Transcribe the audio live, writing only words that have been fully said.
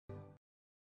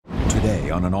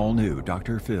Today on an all-new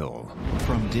Dr. Phil.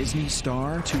 From Disney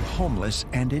star to homeless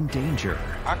and in danger.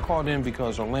 I called in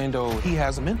because Orlando, he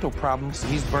has mental problems.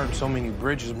 He's burnt so many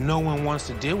bridges. No one wants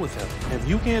to deal with him. If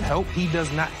you can't help, he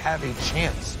does not have a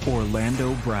chance.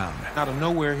 Orlando Brown. Out of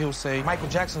nowhere, he'll say, Michael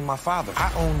Jackson's my father.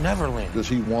 I own Neverland. Does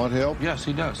he want help? Yes,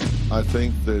 he does. I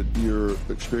think that you're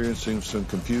experiencing some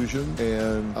confusion,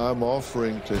 and I'm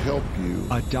offering to help you.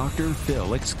 A Dr.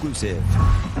 Phil exclusive.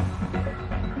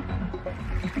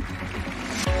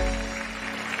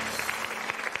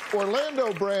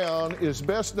 Orlando Brown is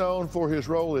best known for his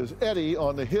role as Eddie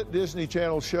on the hit Disney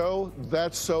Channel show,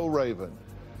 That's So Raven.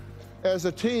 As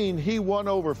a teen, he won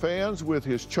over fans with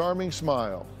his charming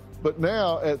smile. But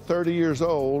now, at 30 years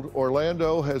old,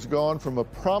 Orlando has gone from a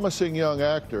promising young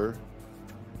actor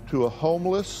to a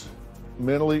homeless,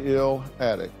 mentally ill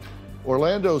addict.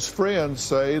 Orlando's friends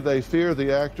say they fear the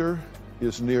actor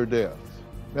is near death.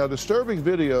 Now, disturbing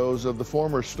videos of the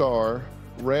former star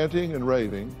ranting and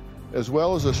raving, as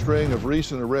well as a string of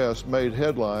recent arrests, made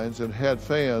headlines and had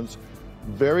fans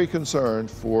very concerned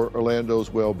for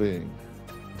Orlando's well-being.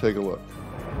 Take a look.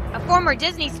 A former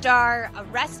Disney star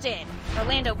arrested.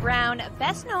 Orlando Brown,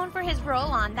 best known for his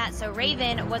role on That's So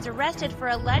Raven, was arrested for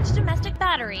alleged domestic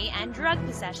battery and drug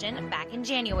possession back in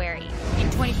January. In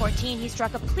 2014, he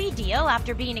struck a plea deal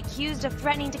after being accused of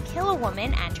threatening to kill a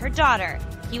woman and her daughter.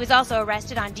 He was also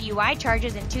arrested on DUI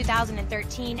charges in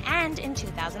 2013 and in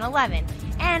 2011,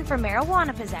 and for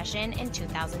marijuana possession in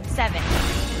 2007.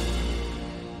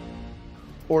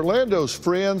 Orlando's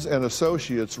friends and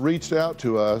associates reached out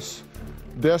to us,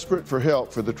 desperate for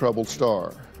help for the troubled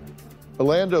star.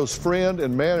 Orlando's friend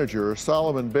and manager,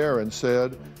 Solomon Barron,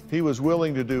 said he was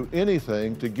willing to do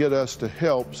anything to get us to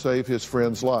help save his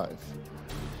friend's life.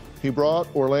 He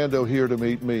brought Orlando here to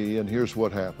meet me, and here's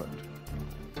what happened.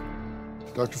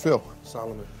 Dr. Phil.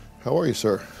 Solomon. How are you,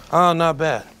 sir? Not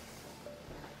bad.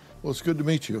 Well, it's good to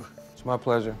meet you. It's my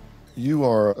pleasure. You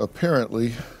are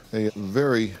apparently a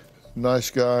very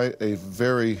nice guy, a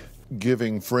very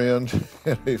giving friend,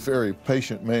 and a very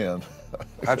patient man.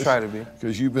 I try to be.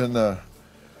 Because you've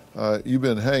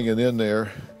been hanging in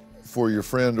there for your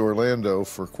friend Orlando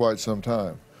for quite some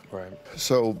time. Right.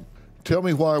 So tell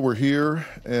me why we're here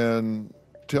and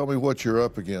tell me what you're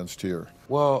up against here.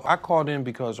 Well, I called in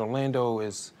because Orlando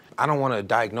is, I don't want to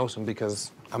diagnose him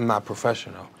because I'm not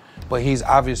professional, but he's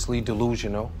obviously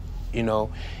delusional. You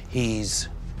know, he's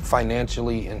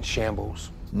financially in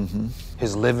shambles. Mm-hmm.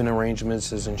 His living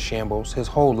arrangements is in shambles. His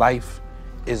whole life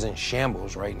is in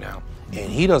shambles right now, and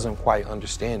he doesn't quite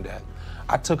understand that.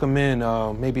 I took him in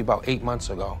maybe about 8 months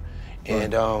ago,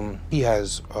 and he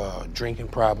has a drinking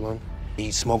problem. He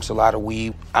smokes a lot of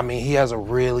weed. I mean, he has a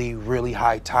really, really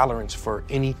high tolerance for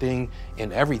anything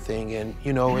and everything, and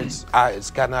you know, it's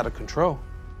gotten out of control.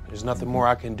 There's nothing more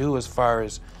I can do as far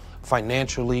as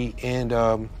financially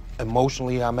and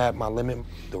emotionally. I'm at my limit.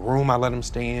 The room I let him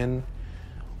stay in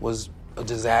was a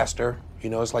disaster. You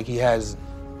know, it's like he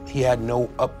had no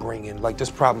upbringing. Like,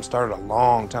 this problem started a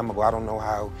long time ago. I don't know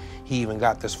how he even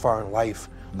got this far in life.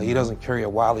 Like, he doesn't carry a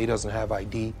wallet, he doesn't have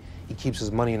ID. He keeps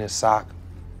his money in his sock.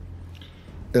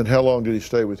 And how long did he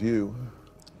stay with you?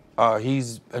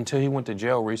 Until he went to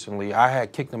jail recently. I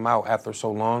had kicked him out after so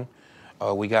long.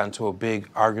 We got into a big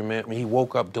argument. I mean, he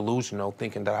woke up delusional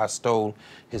thinking that I stole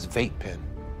his vape pen.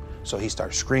 So he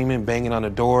started screaming, banging on the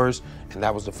doors, and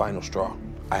that was the final straw.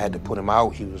 I had to put him out.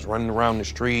 He was running around the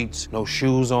streets, no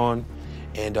shoes on,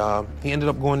 and he ended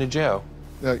up going to jail.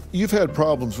 Now, you've had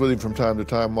problems with him from time to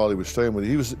time while he was staying with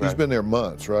you. He's been there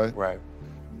months, right? Right.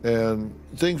 And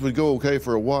things would go okay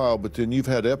for a while, but then you've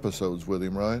had episodes with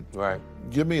him, right? Right.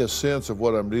 Give me a sense of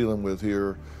what I'm dealing with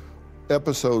here.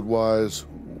 Episode-wise,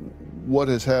 what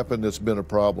has happened that's been a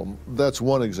problem? That's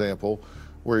one example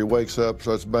where he wakes up,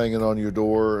 starts banging on your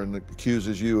door, and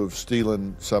accuses you of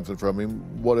stealing something from him.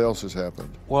 What else has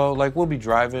happened? Well, like, we'll be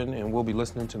driving and we'll be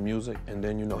listening to music, and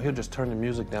then, you know, he'll just turn the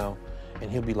music down and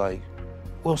he'll be like,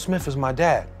 Will Smith is my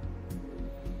dad.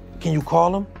 Can you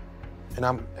call him? And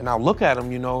I'll look at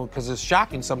him, you know, because it's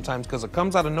shocking sometimes because it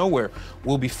comes out of nowhere.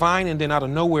 We'll be fine, and then out of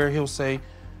nowhere he'll say,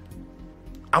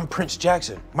 I'm Prince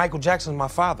Jackson. Michael Jackson's my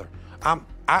father.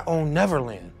 I own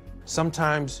Neverland.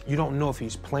 Sometimes you don't know if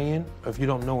he's playing or if you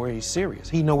don't know where he's serious.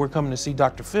 He know we're coming to see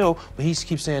Dr. Phil, but he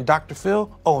keeps saying, Dr. Phil?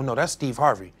 Oh no, that's Steve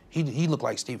Harvey. He looked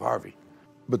like Steve Harvey.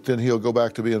 But then he'll go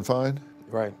back to being fine?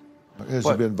 Right. Has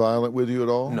he been violent with you at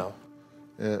all? No.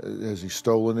 Has he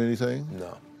stolen anything?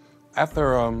 No.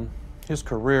 After his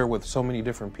career with so many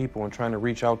different people and trying to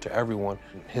reach out to everyone,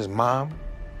 his mom,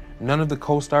 none of the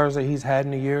co-stars that he's had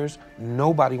in the years,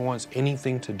 nobody wants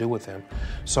anything to do with him.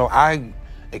 So I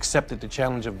accepted the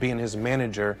challenge of being his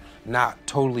manager, not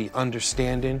totally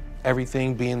understanding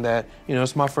everything, being that, you know,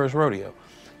 it's my first rodeo.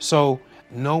 So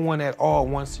no one at all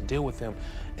wants to deal with him.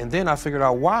 And then I figured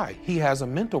out why. He has a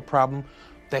mental problem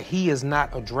that he is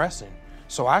not addressing.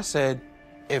 So I said,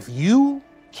 if you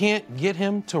can't get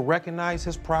him to recognize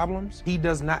his problems, he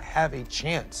does not have a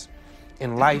chance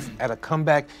in life at a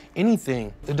comeback,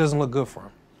 anything. It doesn't look good for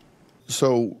him.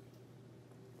 So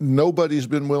nobody's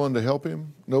been willing to help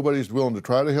him? Nobody's willing to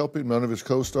try to help him? None of his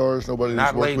co-stars? Nobody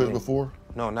he's worked with before?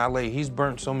 No, not lately. He's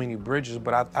burnt so many bridges,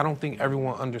 but I don't think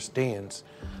everyone understands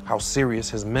how serious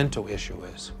his mental issue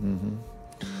is. Mm-hmm.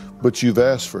 But you've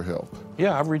asked for help?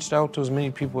 Yeah, I've reached out to as many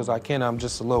people as I can. I'm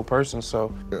just a little person,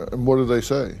 so. Yeah, and what do they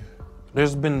say?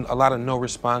 There's been a lot of no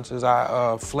responses.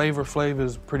 Flavor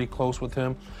is pretty close with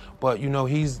him, but you know,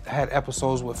 he's had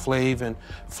episodes with Flav, and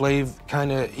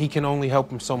Flav he can only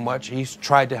help him so much. He's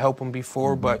tried to help him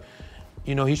before, but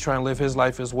you know, he's trying to live his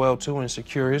life as well too and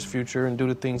secure his future and do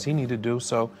the things he need to do.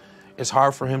 So it's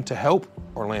hard for him to help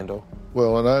Orlando.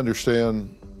 Well, and I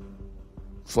understand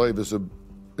Flav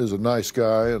is a nice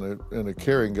guy and a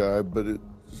caring guy, but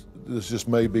this just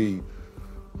may be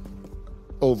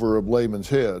over a layman's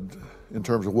head in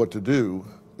terms of what to do.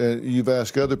 And you've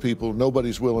asked other people,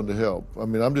 nobody's willing to help. I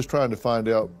mean, I'm just trying to find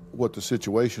out what the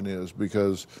situation is,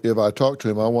 because if I talk to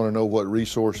him, I want to know what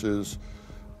resources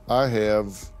I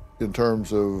have in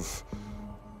terms of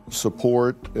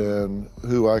support and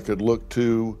who I could look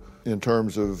to in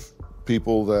terms of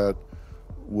people that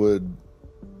would,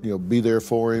 you know, be there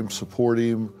for him, support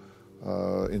him,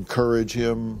 encourage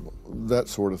him, that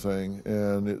sort of thing.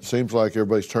 And it seems like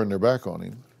everybody's turned their back on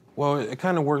him. Well, it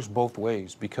kind of works both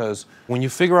ways, because when you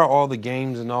figure out all the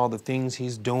games and all the things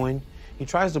he's doing, he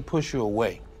tries to push you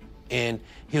away, and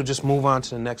he'll just move on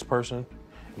to the next person,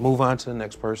 move on to the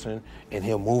next person, and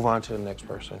he'll move on to the next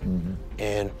person. Mm-hmm.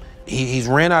 And he's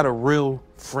ran out of real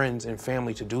friends and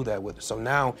family to do that with. So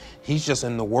now he's just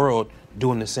in the world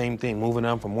doing the same thing, moving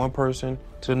on from one person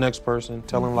to the next person,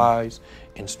 telling lies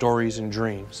and stories and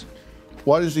dreams.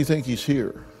 Why does he think he's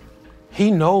here? He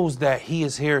knows that he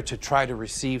is here to try to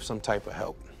receive some type of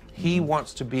help. He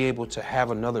wants to be able to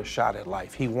have another shot at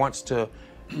life. He wants to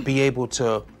be able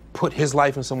to put his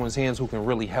life in someone's hands who can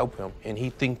really help him, and he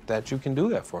thinks that you can do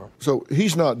that for him. So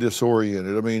he's not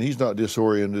disoriented. I mean, he's not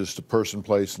disoriented as to person,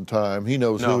 place, and time. He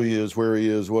knows who he is, where he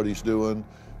is, what he's doing.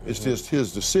 It's just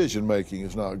his decision-making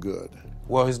is not good.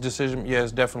 Well, his decision,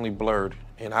 is definitely blurred,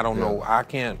 and I don't know. I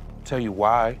can't tell you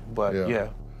why, but yeah.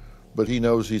 But he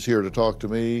knows he's here to talk to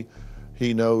me.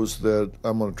 He knows that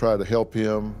I'm going to try to help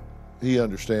him. He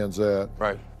understands that.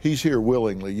 Right. He's here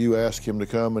willingly. You asked him to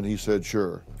come, and he said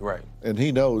sure. Right. And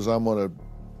he knows I'm going to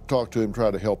talk to him, try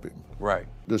to help him. Right.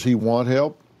 Does he want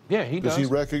help? Yeah, he does. Does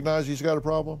he recognize he's got a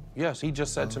problem? Yes, he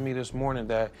just said to me this morning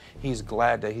that he's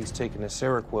glad that he's taking the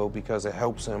Seroquel because it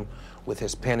helps him with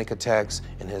his panic attacks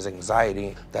and his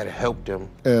anxiety, that it helped him.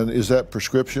 And is that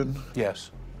prescription?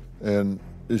 Yes. And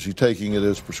is he taking it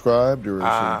as prescribed, or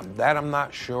is that I'm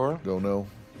not sure. Don't know.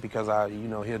 Because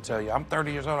he'll tell you, I'm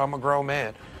 30 years old, I'm a grown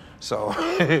man. So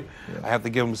I have to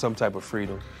give him some type of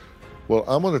freedom. Well,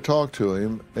 I'm going to talk to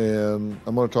him, and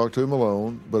I'm going to talk to him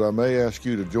alone, but I may ask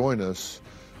you to join us,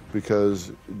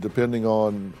 because depending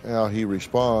on how he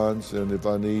responds, and if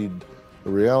I need a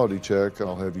reality check,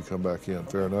 I'll have you come back in.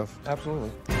 Fair enough?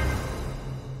 Absolutely.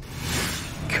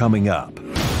 Coming up.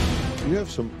 You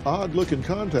have some odd-looking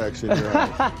contacts in your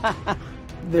eyes.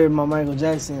 They're my Michael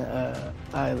Jackson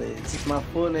eyelids. My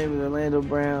full name is Orlando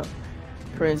Brown,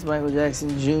 Prince Michael Jackson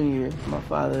Jr. My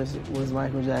father was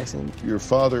Michael Jackson. Your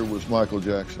father was Michael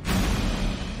Jackson.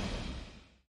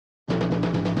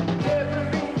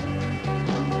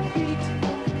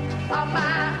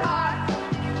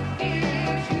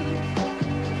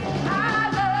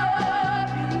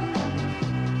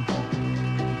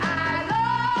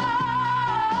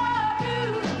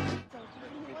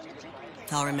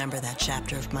 I'll remember that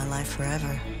chapter of my life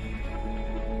forever.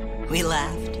 We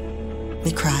laughed.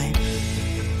 We cried.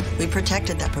 We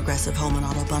protected that Progressive home and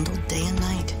auto bundle day and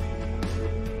night.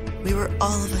 We were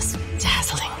all of us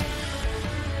dazzling.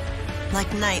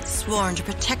 Like knights sworn to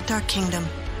protect our kingdom.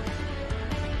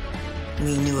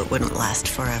 We knew it wouldn't last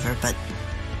forever, but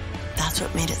that's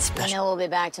what made it special. You know we'll be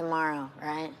back tomorrow,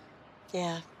 right?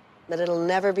 Yeah, but it'll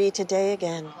never be today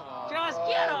again. Just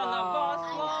get on the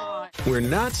bus, boy. We're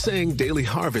not saying Daily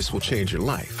Harvest will change your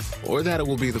life, or that it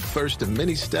will be the first of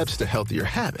many steps to healthier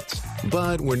habits.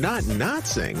 But we're not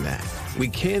saying that. We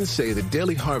can say that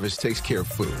Daily Harvest takes care of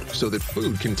food, so that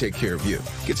food can take care of you.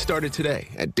 Get started today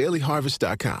at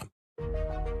dailyharvest.com.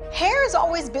 Hair has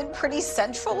always been pretty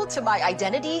central to my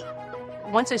identity.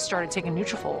 Once I started taking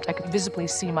Nutrafol, I could visibly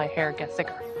see my hair get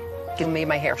thicker. It made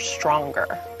my hair stronger,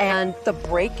 and the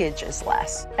breakage is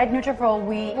less. At Nutrafol,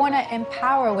 we want to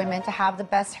empower women to have the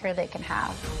best hair they can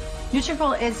have.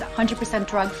 Nutrafol is 100%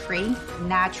 drug-free,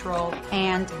 natural,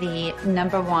 and the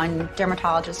 #1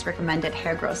 dermatologist recommended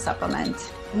hair growth supplement.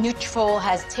 Nutrafol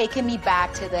has taken me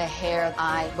back to the hair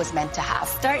I was meant to have.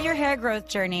 Start your hair growth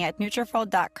journey at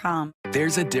Nutrafol.com.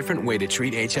 There's a different way to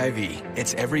treat HIV.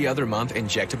 It's every other month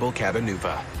injectable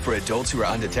Cabenuva. For adults who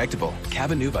are undetectable,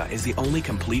 Cabenuva is the only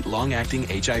complete long-acting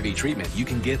HIV treatment you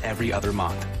can get every other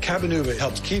month. Cabenuva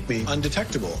helps keep me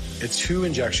undetectable. It's 2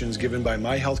 injections given by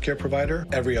my healthcare provider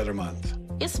every other month.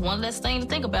 It's one less thing to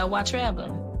think about while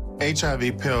traveling.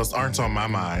 HIV pills aren't on my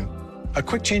mind. A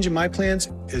quick change in my plans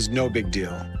is no big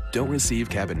deal. Don't receive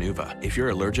Cabenuva if you're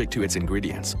allergic to its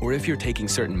ingredients or if you're taking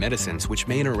certain medicines which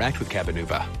may interact with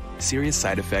Cabenuva. Serious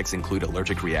side effects include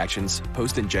allergic reactions,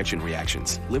 post-injection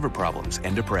reactions, liver problems,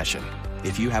 and depression.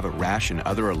 If you have a rash and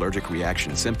other allergic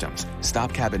reaction symptoms,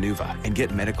 stop Cabenuva and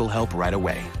get medical help right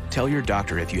away. Tell your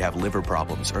doctor if you have liver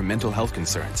problems or mental health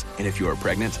concerns, and if you are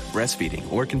pregnant,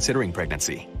 breastfeeding, or considering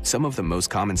pregnancy. Some of the most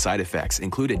common side effects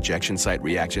include injection site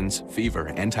reactions,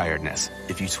 fever, and tiredness.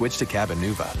 If you switch to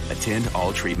Cabenuva, attend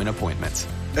all treatment appointments.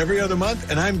 Every other month,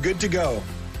 and I'm good to go.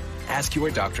 Ask your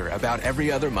doctor about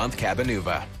every other month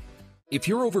Cabenuva. If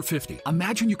you're over 50,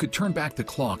 imagine you could turn back the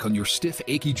clock on your stiff,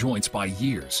 achy joints by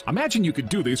years. Imagine you could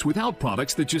do this without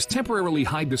products that just temporarily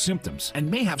hide the symptoms and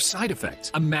may have side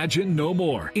effects. Imagine no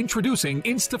more. Introducing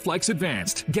Instaflex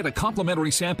Advanced. Get a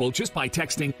complimentary sample just by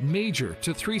texting MAJOR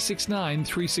to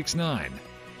 369-369.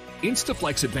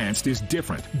 Instaflex Advanced is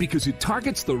different because it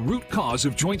targets the root cause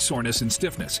of joint soreness and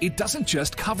stiffness. It doesn't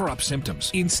just cover up symptoms.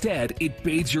 Instead, it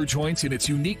bathes your joints in its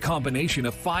unique combination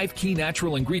of 5 key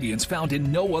natural ingredients found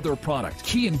in no other product.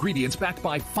 Key ingredients backed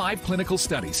by 5 clinical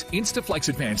studies. Instaflex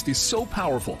Advanced is so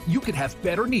powerful, you could have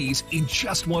better knees in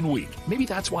just 1 week. Maybe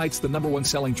that's why it's the #1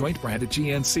 selling joint brand at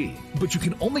GNC. But you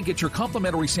can only get your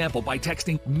complimentary sample by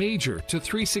texting MAJOR to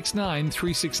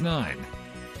 369-369.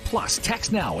 Plus,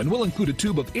 text now and we'll include a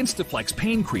tube of Instaflex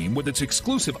pain cream with its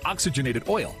exclusive oxygenated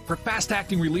oil for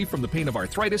fast-acting relief from the pain of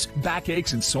arthritis,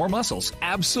 backaches, and sore muscles,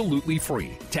 absolutely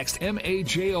free. Text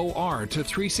MAJOR to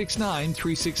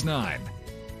 369-369.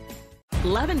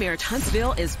 Love and Marriage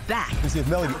Huntsville is back. To see if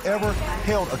Melody ever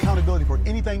held accountability for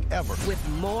anything ever. With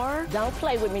more... Don't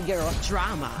play with me, girl.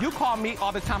 ...drama. You call me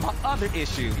all the time about other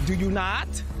issues. Do you not?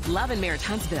 Love and Marriage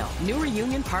Huntsville, New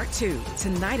Reunion Part 2,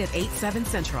 tonight at 8, 7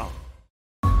 Central.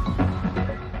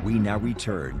 We now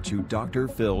return to Dr.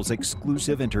 Phil's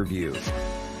exclusive interview.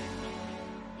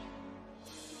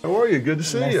 How are you? Good to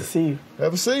see you. Nice to see you.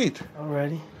 Have a seat.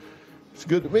 Alrighty. It's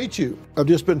good to meet you. I've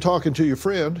just been talking to your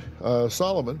friend,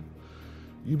 Solomon.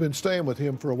 You've been staying with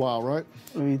him for a while, right?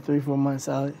 Maybe 3-4 months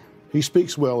solid. He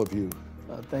speaks well of you.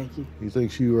 Oh, thank you. He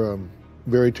thinks you're a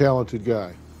very talented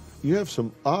guy. You have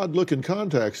some odd-looking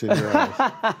contacts in your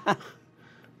eyes.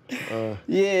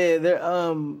 Yeah,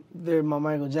 they're my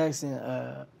Michael Jackson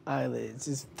eyelids.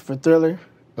 It's for Thriller.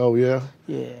 Oh, yeah?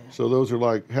 Yeah. So those are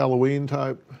like Halloween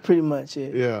type? Pretty much,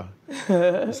 yeah.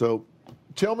 Yeah. So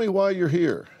tell me why you're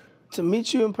here. To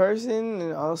meet you in person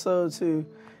and also to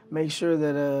make sure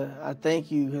that I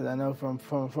thank you, because I know from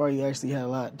afar you actually had a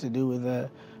lot to do with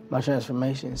my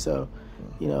transformation. So,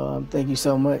 thank you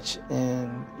so much.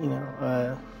 And,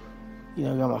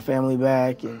 got my family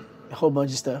back and a whole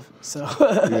bunch of stuff. So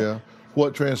yeah.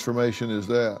 What transformation is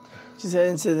that? Just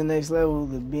heading to the next level,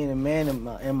 being a man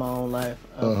in my own life.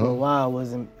 For a while, I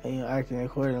wasn't acting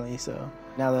accordingly. So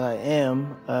now that I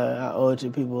am, I owe it to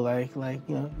people like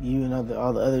you and all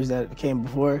the others that came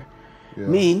before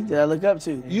me that I look up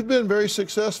to. You've been very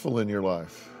successful in your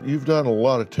life. You've done a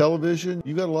lot of television.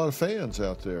 You've got a lot of fans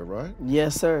out there, right?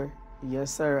 Yes, sir.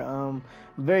 Yes, sir. I'm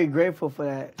very grateful for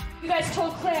that. You guys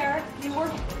told Claire you were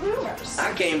groomers.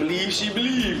 I can't believe she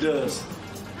believed us.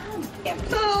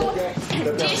 Food,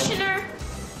 conditioner,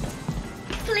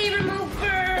 flea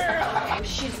remover.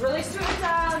 She's really sweet with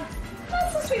dogs.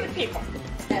 Not so sweet with people.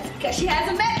 That's because she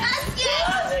hasn't met us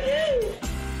yet.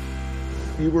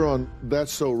 You were on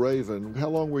That's So Raven. How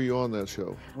long were you on that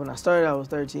show? When I started, I was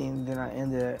 13, then I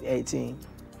ended at 18.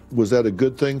 Was that a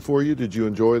good thing for you? Did you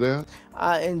enjoy that?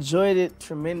 I enjoyed it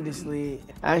tremendously.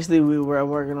 Actually, we were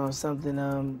working on something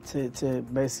to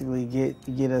basically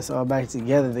get us all back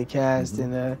together, the cast,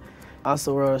 and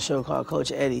also wrote a show called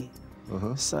Coach Eddie.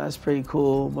 So that's pretty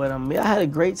cool. But I had a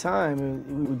great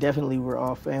time. We definitely were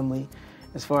all family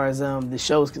as far as the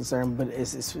show's concerned. But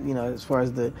it's as far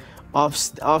as the off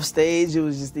stage, it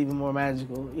was just even more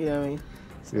magical. You know what I mean?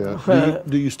 So, yeah.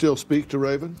 Do you still speak to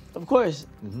Raven? Of course.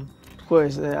 Of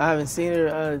course. I haven't seen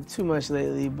her too much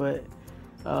lately, but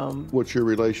What's your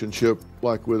relationship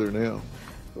like with her now?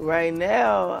 Right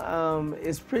now,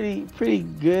 it's pretty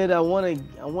good. I want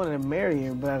to marry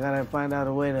her, but I gotta find out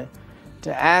a way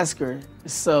to ask her.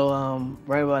 So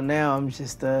right about now, I'm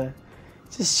just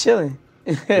chilling.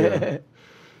 Yeah.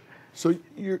 So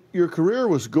your career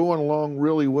was going along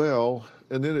really well,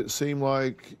 and then it seemed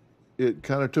like it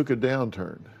kind of took a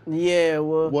downturn. Yeah,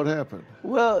 well. What happened?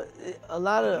 Well, a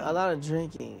lot of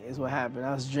drinking is what happened.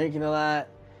 I was drinking a lot,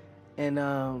 and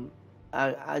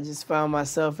I just found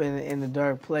myself in a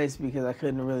dark place because I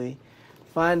couldn't really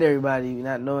find everybody,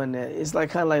 not knowing that. It's like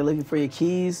kind of like looking for your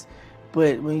keys,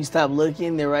 but when you stop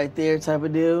looking, they're right there type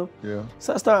of deal. Yeah.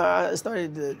 So I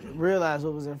started to realize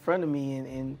what was in front of me,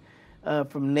 and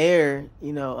from there,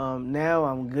 now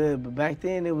I'm good. But back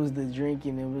then, it was the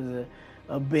drinking. It was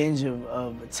a binge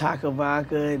of taco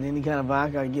vodka and any kind of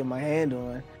vodka I could get my hand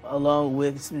on, along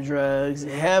with some drugs,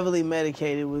 heavily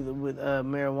medicated with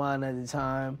marijuana at the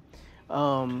time.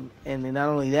 And then not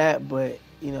only that, but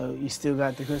you still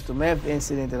got the crystal meth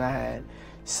incident that I had.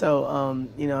 So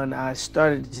and I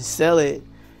started to sell it,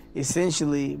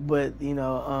 essentially. But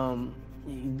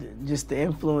just the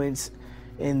influence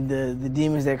and the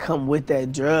demons that come with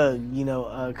that drug,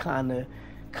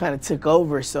 kind of took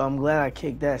over. So I'm glad I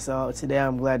kicked that. So today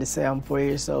I'm glad to say I'm 4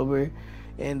 years sober,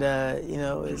 and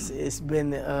it's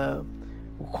been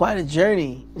quite a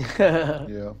journey.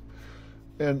 Yeah.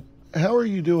 And how are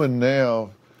you doing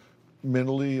now,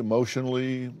 mentally,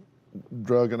 emotionally,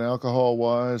 drug and alcohol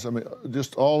wise? I mean,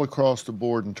 just all across the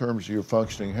board in terms of your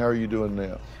functioning. How are you doing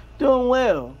now? Doing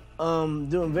well.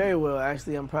 Doing very well,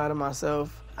 actually. I'm proud of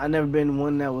myself. I've never been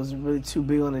one that was really too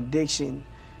big on addiction.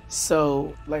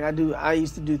 So, like I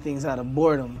used to do things out of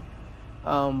boredom.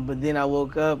 But then I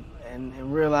woke up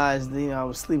and realized, I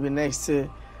was sleeping next to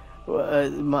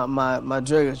my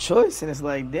drug of choice. And it's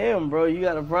like, damn, bro, you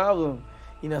got a problem.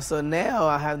 So now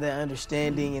I have that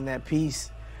understanding and that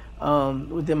peace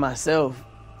within myself.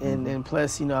 And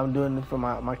plus, I'm doing it for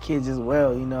my kids as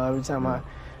well. Every time I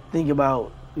think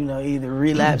about, either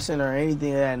relapsing or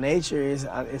anything of that nature,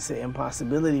 it's an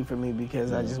impossibility for me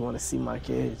because I just want to see my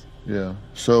kids. Yeah.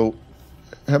 So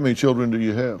how many children do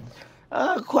you have?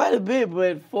 Quite a bit,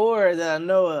 but 4 that I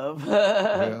know of.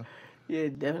 Yeah. Yeah,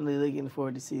 definitely looking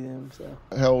forward to see them. So.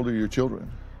 How old are your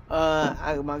children?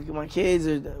 My kids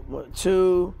are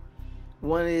 2.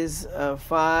 One is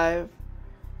 5,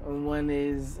 and one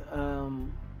is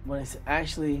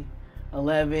actually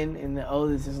 11, and the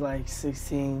oldest is like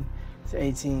 16 to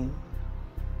 18.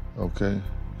 Okay,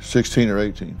 16 or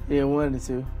 18. Yeah, one of the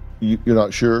two. You're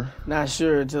not sure? Not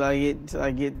sure until I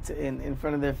get in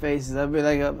front of their faces. I've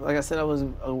been like I said, I was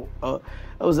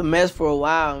a mess for a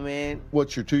while, man.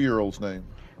 What's your 2-year-old's name?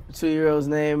 The 2-year-old's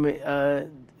name,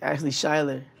 actually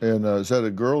Shyler. And is that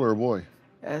a girl or a boy?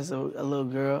 That's a little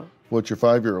girl. What's your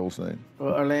 5-year-old's name?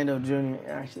 Orlando Jr.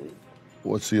 Actually.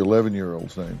 What's the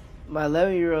 11-year-old's name? My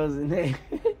 11-year-old's name.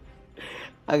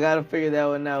 I gotta figure that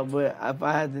one out. But if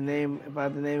I had to name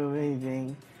him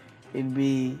anything, it'd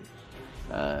be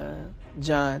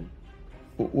John.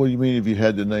 What do you mean if you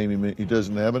had to name him? He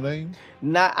doesn't have a name?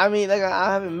 I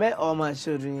haven't met all my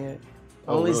children yet.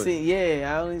 I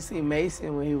only seen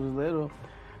Mason when he was little.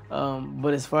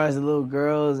 But as far as the little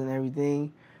girls and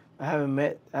everything, I haven't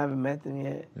met them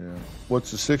yet. Yeah.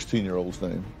 What's the 16-year-old's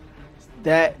name?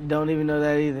 Don't even know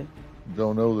that either.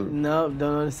 Don't know the... No, don't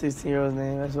know the 16-year-old's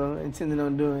name. That's what I'm intending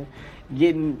on doing.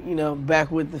 Getting,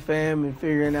 back with the fam and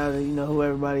figuring out, who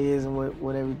everybody is and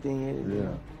what everything is.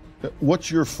 Yeah. What's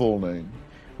your full name?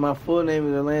 My full name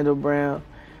is Orlando Brown,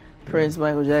 Prince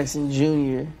Michael Jackson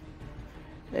Jr.,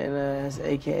 and that's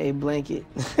AKA Blanket.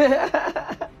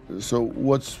 So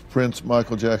what's Prince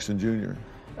Michael Jackson Jr.?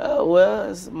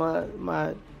 Well, it's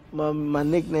my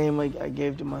nickname I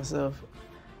gave to myself.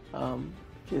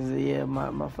 Because,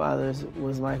 my father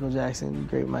was Michael Jackson,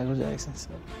 great Michael Jackson. So.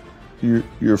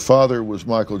 Your father was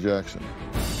Michael Jackson.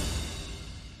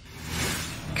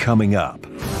 Coming up.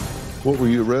 What were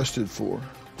you arrested for?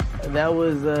 That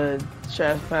was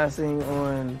trespassing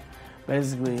on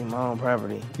basically my own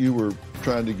property. You were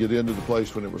trying to get into the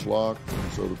place when it was locked,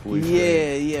 and so the police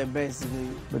came? Yeah, basically.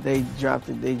 But they dropped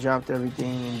it. They dropped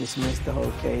everything and dismissed the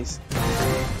whole case.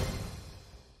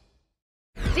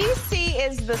 D.C.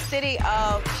 is the city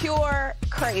of pure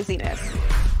craziness.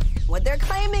 What they're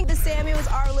claiming, the Samuels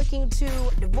are looking to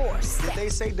divorce. They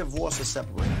say divorce or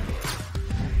separate.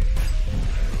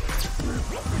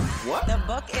 What? The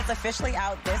book is officially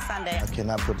out this Sunday. I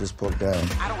cannot put this book down.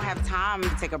 I don't have time to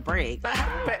take a break. I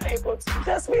haven't been able to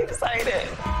just be excited.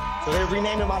 So they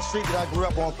renamed my street that I grew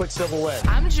up on, Quicksilver Way.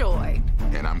 I'm Joy.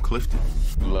 And I'm Clifton.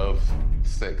 Love,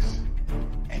 sex,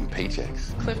 and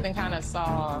paychecks. Clifton kind of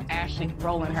saw Ashley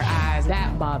rolling her eyes.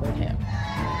 That bothered him.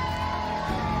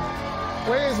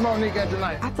 Where is Monique at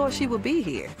tonight? I thought she would be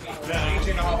here.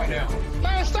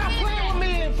 Man, stop playing with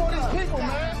me in front of these people,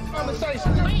 man.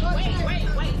 Conversation.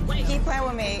 Wait. Keep playing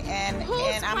with me, and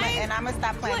I'm gonna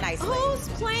stop playing nicely. Who's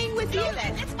playing with you?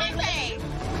 It's my thing.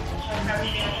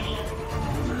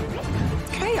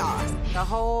 Chaos. The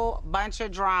whole bunch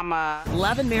of drama.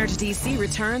 Love and Marriage DC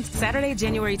returns Saturday,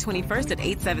 January 21st at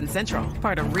 8/7 Central.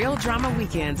 Part of Real Drama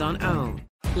Weekends on OWN.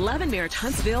 Love and Marriage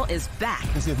Huntsville is back.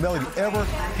 To see if Melody ever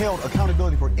held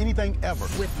accountability for anything ever.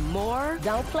 With more...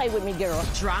 Don't play with me, girl.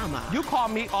 ...drama. You call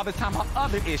me all the time about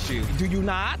other issues. Do you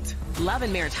not? Love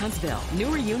and Marriage Huntsville, New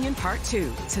Reunion Part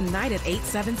 2, tonight at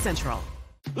 8/7 Central.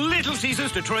 Little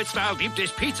Caesars Detroit-style deep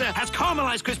dish pizza has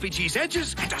caramelized crispy cheese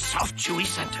edges and a soft, chewy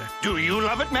center. Do you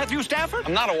love it, Matthew Stafford?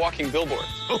 I'm not a walking billboard.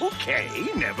 Okay,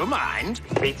 never mind.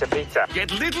 Pizza.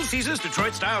 Get Little Caesars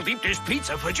Detroit-style deep dish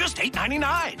pizza for just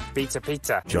 $8.99.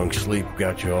 Pizza. Junk sleep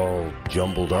got you all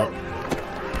jumbled up?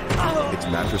 It's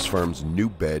Mattress Firm's new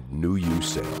bed, new you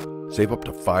sale. Save up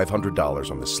to $500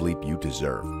 on the sleep you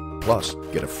deserve. Plus,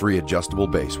 get a free adjustable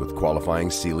base with qualifying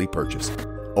Sealy purchase.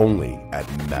 Only at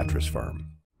Mattress Firm.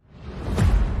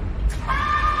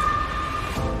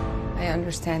 I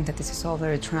understand that this is all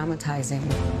very traumatizing.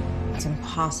 It's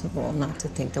impossible not to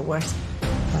think the worst.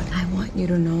 But I want you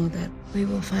to know that we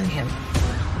will find him.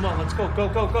 Come on, let's go.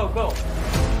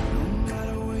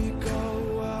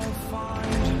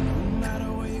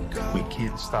 We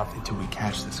can't stop until we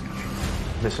catch this guy.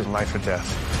 This is life or death.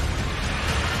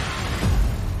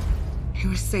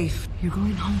 You're safe. You're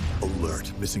going home.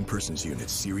 Alert. Missing Persons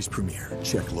Unit series premiere.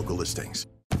 Check local listings.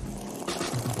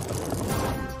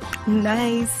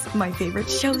 Nice. My favorite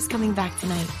show's coming back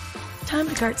tonight. Time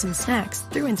to cart some snacks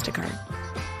through Instacart.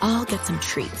 I'll get some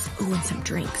treats. Ooh, and some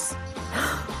drinks.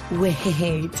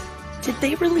 Wait, did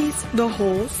they release the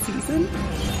whole season?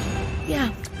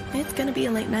 Yeah, it's gonna be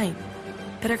a late night.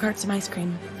 Better cart some ice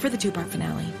cream for the 2-part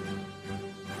finale.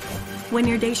 When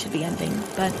your day should be ending,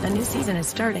 but a new season is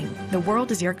starting, the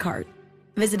world is your cart.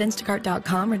 Visit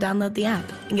Instacart.com or download the app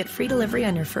and get free delivery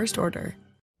on your first order.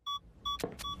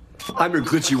 I'm your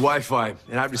glitchy Wi-Fi,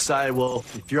 and I've decided, well,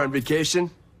 if you're on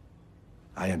vacation,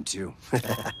 I am too.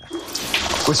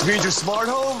 Which means your smart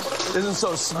home isn't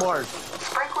so smart.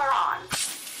 Sprinkler on.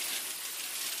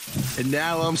 And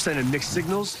now I'm sending mixed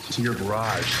signals to your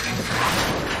garage.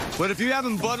 But if you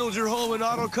haven't bundled your home in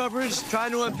auto coverage,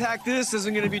 trying to unpack this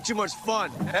isn't going to be too much fun.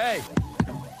 Hey,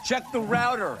 check the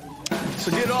router.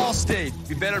 So get Allstate.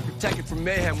 Be better protected from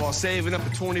mayhem while saving up to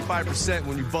 25%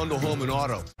 when you bundle home and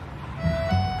auto.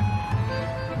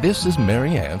 This is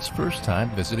Mary Ann's first time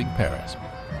visiting Paris.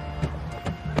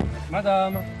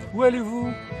 Madame, où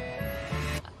allez-vous?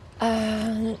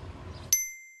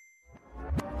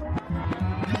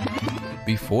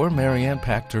 Before Mary Ann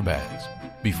packed her bags,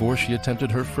 before she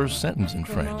attempted her first sentence in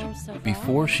French,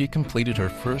 before she completed her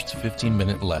first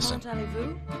 15-minute lesson,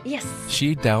 Yes.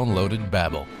 she downloaded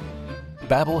Babbel.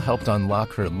 Babbel helped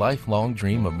unlock her lifelong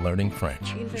dream of learning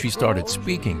French. She started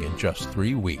speaking in just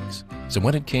 3 weeks. So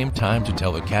when it came time to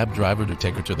tell the cab driver to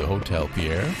take her to the Hotel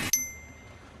Pierre,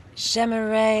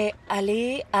 J'aimerais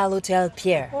aller à l'Hôtel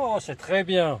Pierre. Oh, c'est très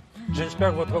bien.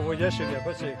 J'espère que votre voyage s'est bien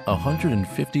passé.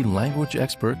 150 language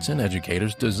experts and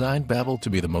educators designed Babbel to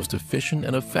be the most efficient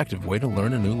and effective way to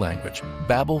learn a new language.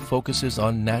 Babbel focuses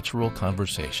on natural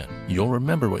conversation. You'll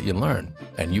remember what you learn,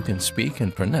 and you can speak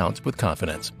and pronounce with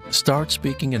confidence. Start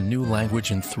speaking a new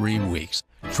language in 3 weeks.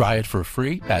 Try it for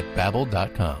free at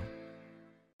Babbel.com.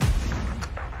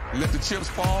 Let the chips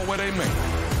fall where they may.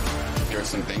 There are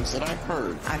some things that I've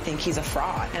heard. I think he's a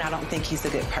fraud, and I don't think he's a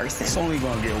good person. It's only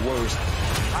gonna get worse.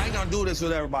 I ain't gonna do this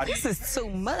with everybody. This is too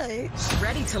much.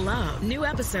 Ready to Love. New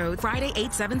episode Friday,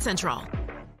 8/7 Central.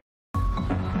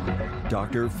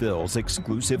 Dr. Phil's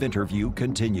exclusive interview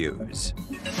continues.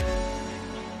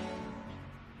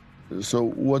 So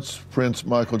what's Prince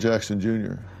Michael Jackson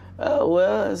Jr.?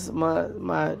 Well, it's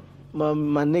my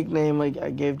nickname I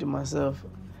gave to myself.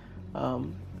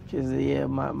 Because, yeah,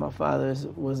 my father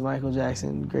was Michael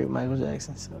Jackson, great Michael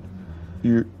Jackson. So.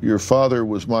 Your father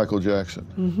was Michael Jackson?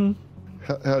 Mm-hmm.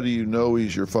 How do you know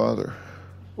he's your father?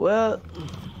 Well,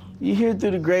 you hear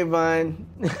through the grapevine.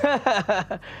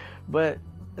 But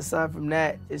aside from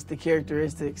that, it's the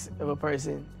characteristics of a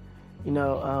person. You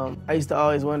know, I used to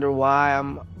always wonder why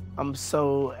I'm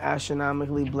so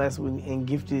astronomically blessed and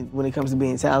gifted when it comes to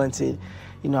being talented.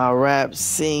 You know, I rap,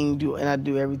 sing, and I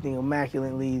do everything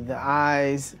immaculately. The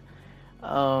eyes,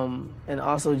 and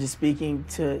also just speaking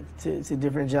to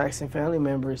different Jackson family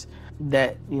members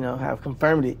that, you know, have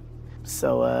confirmed it.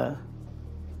 So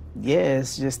yeah,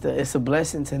 it's just it's a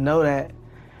blessing to know that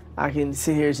I can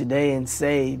sit here today and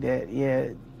say that, yeah,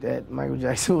 that Michael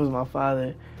Jackson was my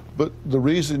father. But the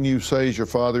reason you say he's your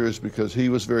father is because he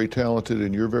was very talented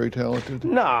and you're very talented?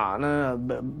 No.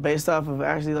 Based off of,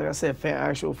 actually, like I said,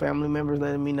 actual family members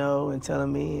letting me know and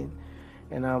telling me,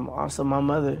 and also my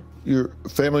mother. Your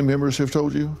family members have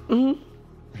told you? Mm-hmm.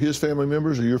 His family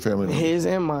members or your family members? His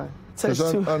and mine.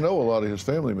 Because I know a lot of his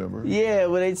family members. Yeah,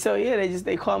 well,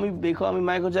 they call me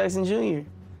Michael Jackson Jr.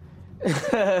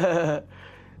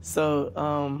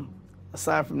 So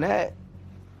aside from that,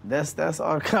 that's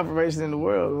all the confirmation in the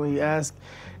world. When you ask,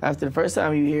 after the first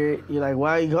time you hear it, you're like,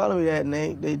 why are you calling me that? And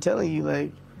they telling you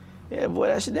like, yeah, boy,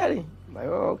 that's your daddy. I'm like,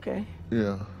 oh, okay.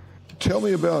 Yeah. Tell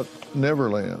me about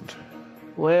Neverland.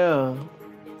 Well,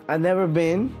 I've never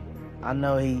been. I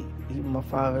know my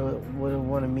father would have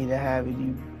wanted me to have it.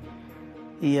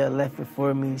 He left it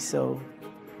for me, so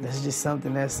that's just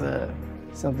something that's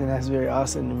very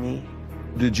awesome to me.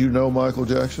 Did you know Michael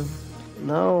Jackson?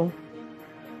 No.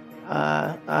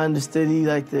 I understood he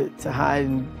liked to hide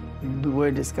and wear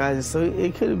disguises, so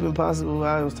it could have been possible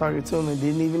I was talking to him and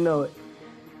didn't even know it.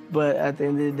 But at the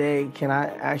end of the day, can I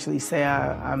actually say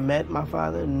I met my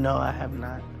father? No, I have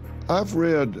not. I've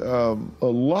read a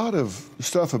lot of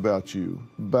stuff about you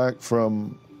back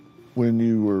from when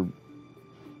you were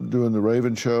doing the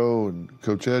Raven show and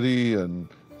Coach Eddie, and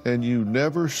you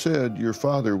never said your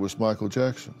father was Michael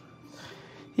Jackson.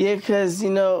 Yeah, because,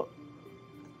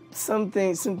 some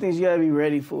things you gotta be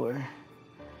ready for.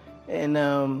 And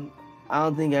I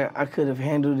don't think I could have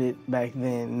handled it back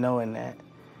then, knowing that.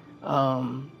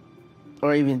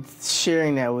 Or even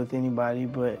sharing that with anybody,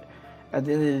 but at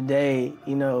the end of the day,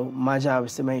 my job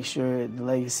is to make sure the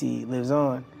legacy lives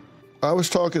on. I was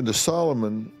talking to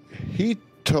Solomon. He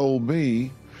told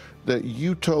me that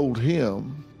you told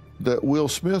him that Will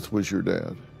Smith was your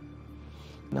dad.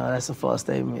 No, that's a false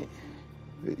statement.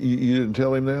 You didn't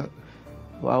tell him that?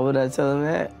 Why would I tell him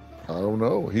that? I don't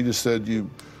know. He just said you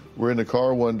were in the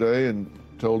car one day and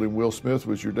told him Will Smith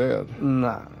was your dad.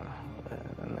 Nah,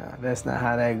 that's not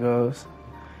how that goes.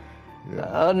 Yeah.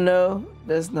 Oh no,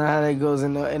 that's not how that goes.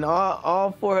 And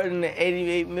all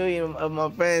 488 million of my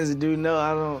fans do know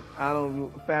I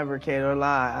don't fabricate or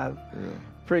lie. I'm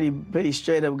pretty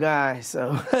straight up guy.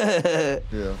 So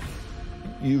yeah,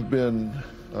 you've been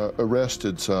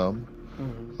arrested some.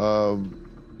 Mm-hmm.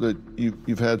 That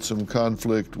you've had some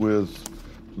conflict with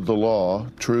the law.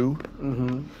 True.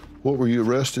 Mm-hmm. What were you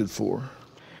arrested for?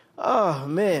 Oh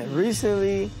man,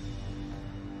 recently.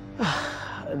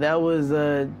 That was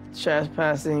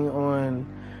trespassing on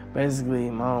basically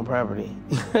my own property.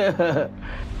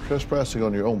 Trespassing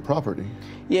on your own property?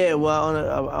 Yeah, well,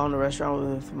 I own a restaurant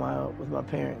with my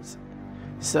parents.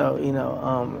 So,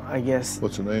 I guess.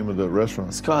 What's the name of the restaurant?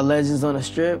 It's called Legends on the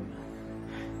Strip.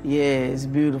 Yeah, it's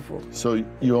beautiful. So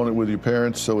you own it with your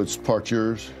parents, so it's part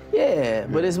yours? Yeah,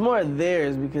 but it's more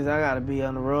theirs because I gotta be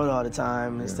on the road all the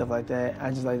time and stuff like that.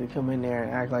 I just like to come in there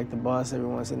and act like the boss every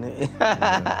once in a while.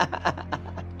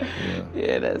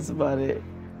 Yeah, that's about it.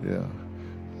 Yeah.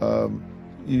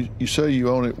 You say you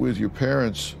own it with your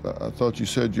parents. I thought you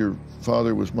said your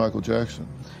father was Michael Jackson.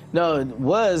 No, it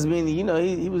was, meaning,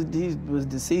 he was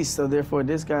deceased, so therefore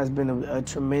this guy's been a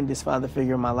tremendous father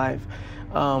figure in my life.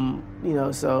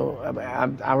 So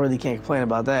I really can't complain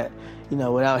about that.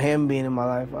 Without him being in my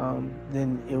life,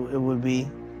 then it would be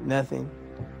nothing,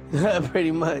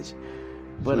 pretty much.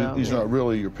 But so he's not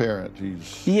really your parent.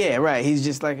 Yeah, right. He's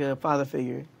just like a father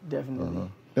figure, definitely.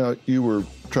 Now, you were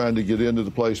trying to get into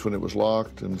the place when it was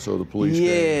locked, and so the police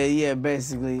came. Yeah,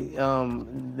 basically.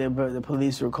 The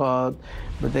police were called,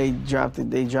 but they dropped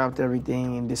it. They dropped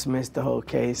everything and dismissed the whole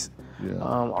case. Yeah.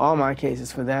 All my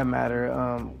cases, for that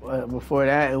matter. Before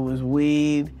that, it was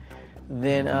weed.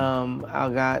 Then I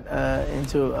got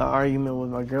into an argument with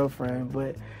my girlfriend,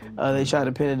 but they tried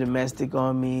to pin a domestic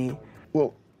on me.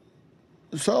 Well,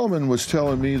 Solomon was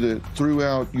telling me that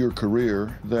throughout your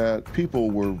career that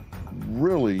people were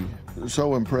really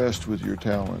so impressed with your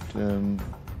talent and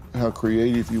how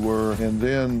creative you were. And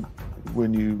then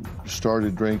when you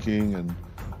started drinking and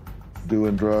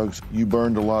doing drugs, you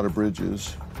burned a lot of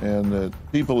bridges, and that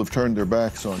people have turned their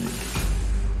backs on you.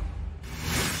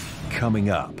 Coming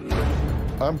up.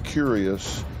 I'm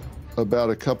curious about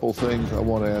a couple things I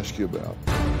want to ask you about.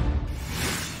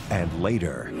 And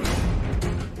later.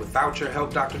 Without your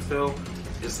help, Dr. Phil,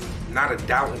 there's not a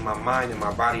doubt in my mind, in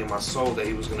my body, in my soul that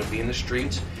he was going to be in the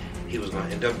streets. He was going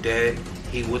to end up dead.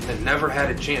 He would have never had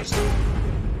a chance.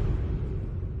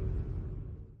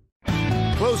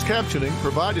 Closed captioning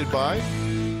provided by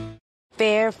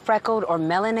fair, freckled, or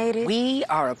melanated, we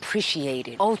are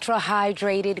appreciated. Ultra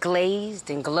hydrated,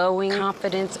 glazed, and glowing.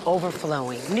 Confidence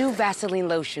overflowing. New Vaseline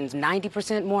lotions,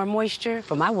 90% more moisture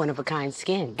for my one-of-a-kind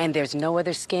skin. And there's no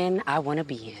other skin I want to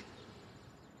be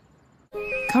in.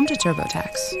 Come to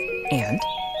TurboTax and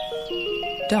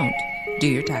don't do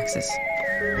your taxes.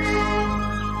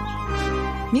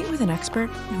 Meet with an expert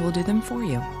who will do them for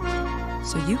you,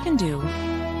 so you can do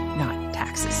not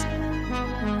taxes.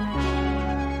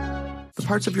 The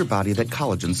parts of your body that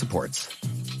collagen supports.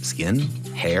 Skin,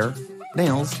 hair,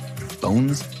 nails,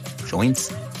 bones, joints,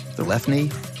 the left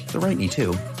knee, the right knee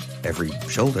too, every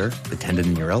shoulder, the tendon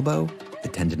in your elbow, the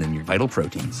tendon in your vital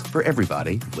proteins, for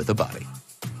everybody with a body.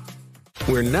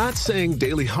 We're not saying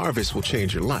Daily Harvest will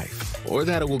change your life, or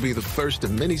that it will be the first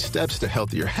of many steps to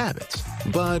healthier habits.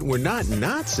 But we're not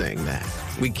saying that.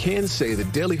 We can say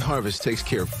that Daily Harvest takes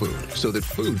care of food, so that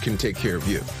food can take care of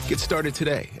you. Get started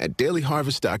today at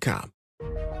dailyharvest.com.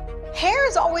 Hair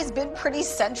has always been pretty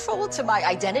central to my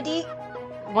identity.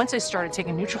 Once I started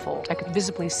taking Nutrafol, I could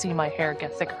visibly see my hair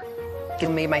get thicker. It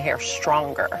made my hair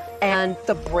stronger, and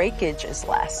the breakage is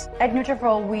less. At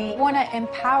Nutrafol, we want to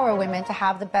empower women to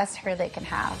have the best hair they can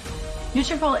have.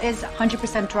 Nutrafol is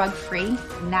 100% drug-free,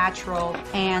 natural,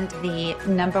 and the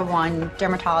 #1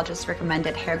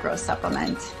 dermatologist-recommended hair growth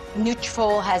supplement.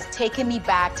 Nutrafol has taken me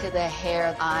back to the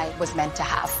hair I was meant to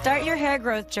have. Start your hair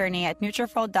growth journey at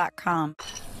Nutrafol.com.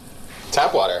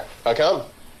 Tap water. How come?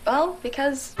 Well,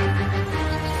 because...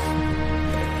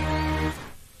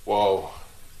 Whoa.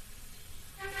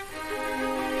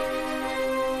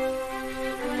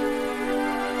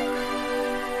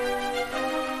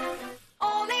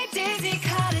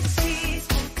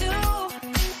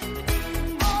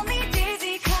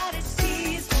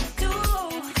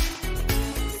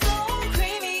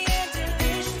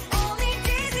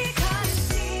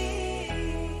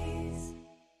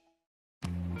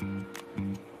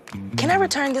 Can I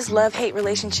return this love-hate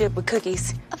relationship with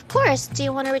cookies? Of course. Do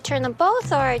you want to return them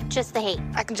both or just the hate?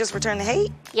 I can just return the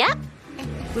hate? Yeah.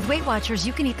 With Weight Watchers,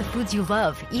 you can eat the foods you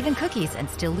love, even cookies, and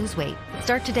still lose weight.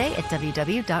 Start today at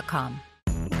WW.com.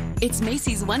 It's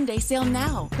Macy's one-day sale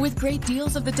now with great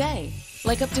deals of the day,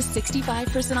 like up to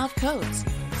 65% off coats,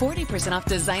 40% off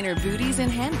designer booties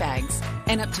and handbags,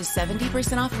 and up to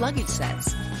 70% off luggage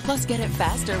sets. Plus, get it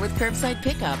faster with curbside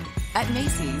pickup at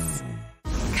Macy's.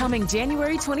 Coming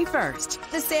January 21st.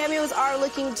 The Samuels are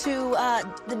looking to,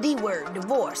 the D word,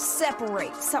 divorce,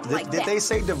 separate, something like that. Did they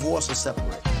say divorce or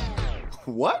separate?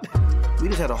 What? We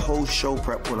just had a whole show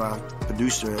prep with our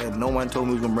producer, and no one told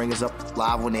me we were going to bring us up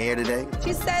live on the air today.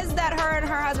 She says that her and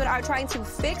her husband are trying to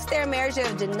fix their marriage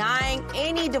of denying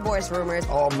any divorce rumors.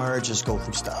 All marriages go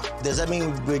through stuff. Does that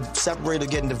mean we're separated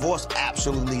or getting divorced?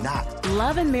 Absolutely not.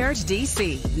 Love and Marriage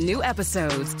DC. New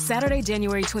episodes, Saturday,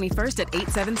 January 21st at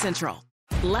 8/7 Central.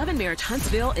 Love and Marriage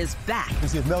Huntsville is back. To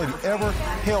see if Melody ever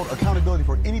held accountability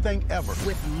for anything ever.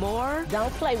 With more...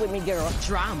 Don't play with me, girl.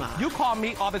 ...drama. You call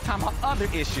me all the time about other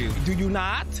issues. Do you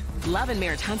not? Love and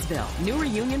Marriage Huntsville. New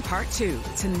Reunion Part 2.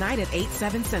 Tonight at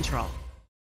 8/7 Central.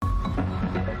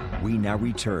 We now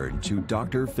return to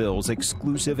Dr. Phil's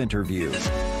exclusive interview.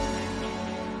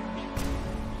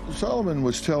 Solomon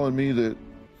was telling me that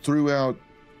throughout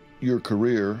your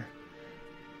career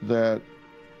that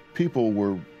people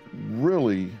were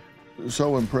really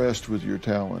so impressed with your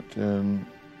talent and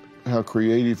how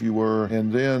creative you were.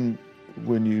 And then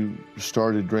when you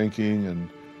started drinking and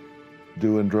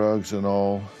doing drugs and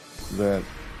all, that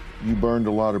you burned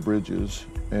a lot of bridges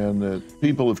and that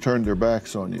people have turned their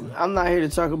backs on you. I'm not here to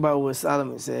talk about what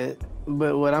Solomon said,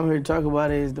 but what I'm here to talk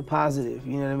about is the positive,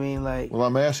 you know what I mean? Like, well,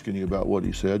 I'm asking you about what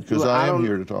he said because I am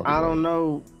here to talk about it. I don't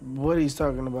know what he's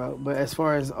talking about, but as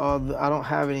far as I don't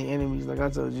have any enemies, like I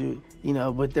told you, you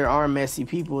know, but there are messy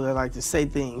people that like to say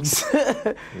things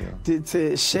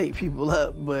to shake people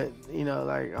up, but, you know,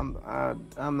 like,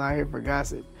 I'm not here for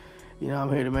gossip. You know, I'm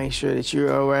here to make sure that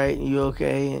you're all right and you're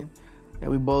okay and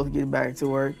we both get back to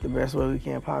work the best way we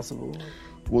can possible.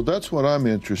 Well, that's what I'm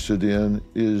interested in,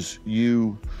 is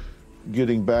you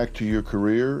getting back to your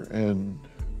career and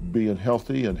being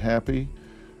healthy and happy.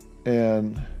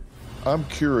 And I'm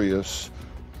curious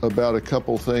about a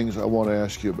couple things I want to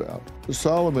ask you about.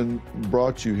 Solomon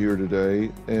brought you here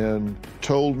today and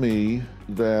told me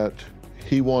that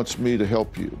he wants me to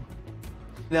help you.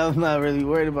 I'm not really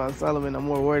worried about Solomon. I'm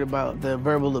more worried about the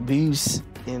verbal abuse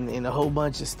and a whole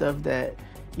bunch of stuff that,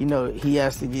 you know, he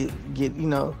has to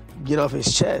get off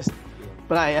his chest.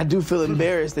 But I do feel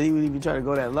embarrassed that he would even try to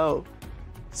go that low.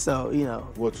 So, you know.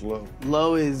 What's low?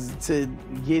 Low is to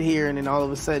get here and then all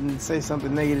of a sudden say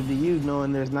something negative to you,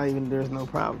 knowing there's no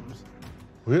problems.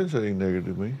 Well, he didn't say anything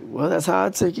negative to me. Well, that's how I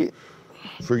took it.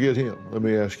 Forget him. Let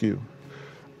me ask you.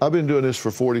 I've been doing this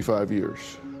for 45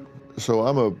 years. So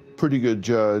I'm a pretty good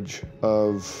judge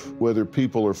of whether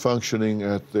people are functioning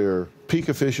at their peak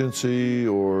efficiency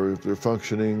or if they're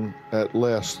functioning at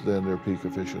less than their peak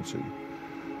efficiency.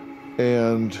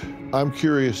 And I'm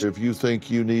curious if you think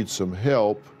you need some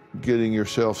help getting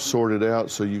yourself sorted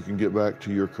out so you can get back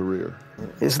to your career.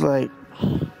 It's like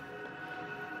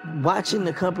watching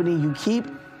the company you keep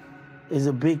is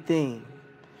a big thing.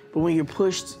 But when you're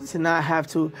pushed to not have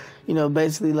to, you know,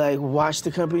 basically like watch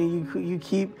the company you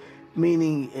keep,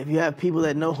 meaning if you have people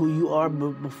that know who you are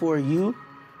before you,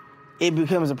 it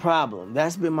becomes a problem.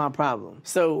 That's been my problem.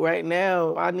 So right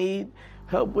now, I need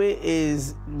help with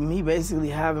is me basically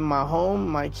having my home,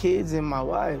 my kids, and my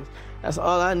wife. That's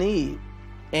all I need.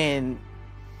 And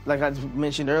like I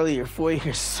mentioned earlier, 4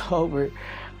 years sober,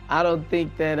 I don't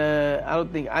think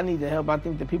I need the help. I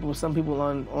think that some people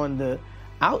on the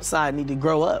outside need to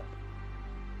grow up.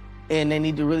 And they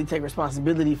need to really take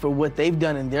responsibility for what they've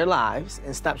done in their lives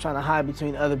and stop trying to hide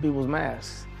between other people's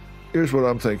masks. Here's what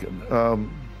I'm thinking.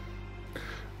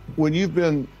 When you've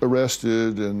been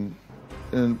arrested and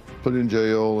put in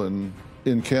jail and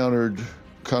encountered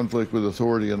conflict with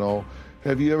authority and all,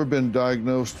 have you ever been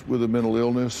diagnosed with a mental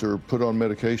illness or put on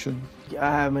medication?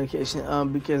 I have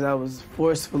medication because I was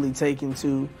forcefully taken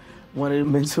to one of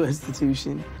the mental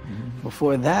institutions. Mm-hmm.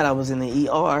 Before that, I was in the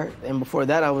ER, and before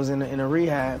that, I was in a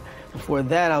rehab. Before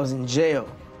that, I was in jail.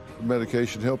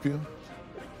 Medication help you?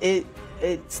 It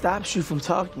stops you from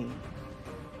talking.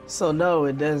 So no,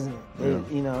 it doesn't.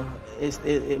 Yeah.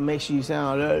 It makes you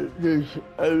sound.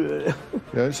 Yeah,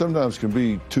 it sometimes can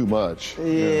be too much.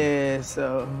 Yeah.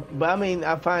 So, but I mean,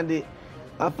 I find that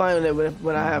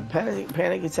when I have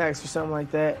panic attacks or something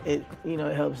like that, it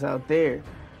helps out there.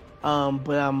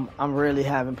 But I'm rarely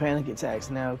having panic attacks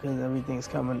now because everything's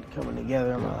coming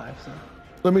together in my life. So.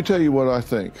 Let me tell you what I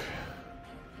think.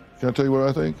 Can I tell you what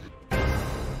I think?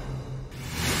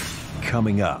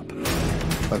 Coming up.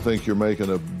 I think you're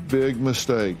making a big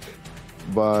mistake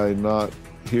by not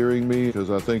hearing me,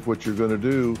 because I think what you're going to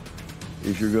do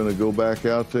is you're going to go back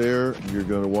out there, you're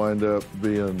going to wind up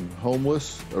being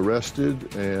homeless,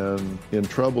 arrested, and in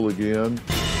trouble again.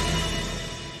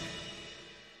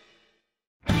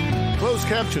 Closed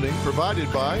captioning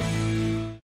provided by...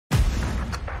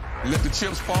 Let the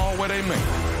chips fall where they may.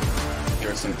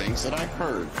 There's some things that I've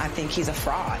heard. I think he's a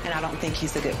fraud, and I don't think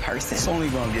he's a good person. It's only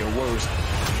gonna get worse.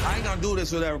 I ain't gonna do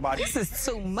this with everybody. This is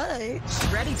too much.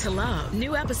 Ready to Love.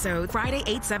 New episode Friday,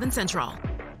 8/7 Central.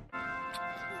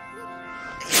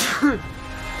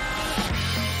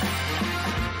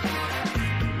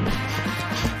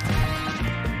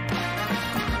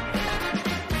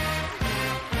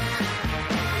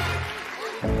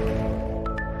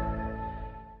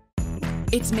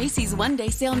 It's Macy's one-day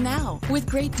sale now with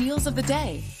great deals of the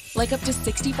day, like up to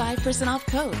 65% off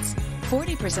coats,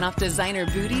 40% off designer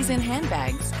booties and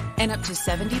handbags, and up to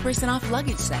 70% off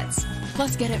luggage sets.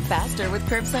 Plus, get it faster with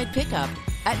curbside pickup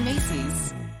at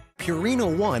Macy's.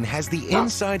 Purina One has the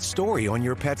inside story on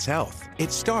your pet's health.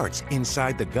 It starts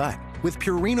inside the gut with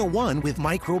Purina One with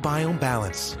microbiome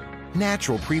balance.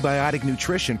 Natural prebiotic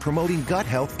nutrition promoting gut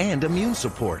health and immune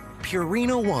support.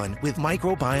 Purina One with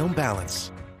microbiome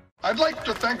balance. I'd like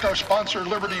to thank our sponsor,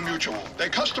 Liberty Mutual. They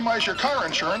customize your car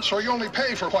insurance so you only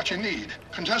pay for what you need.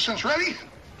 Contestants ready?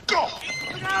 Go!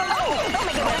 No.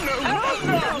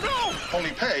 Only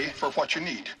pay for what you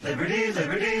need. Liberty,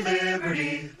 liberty,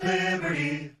 liberty,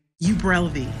 liberty.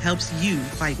 Ubrelvy helps you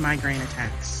fight migraine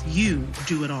attacks. You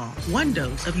do it all. One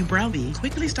dose of Ubrelvy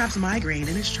quickly stops migraine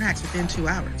in its tracks within 2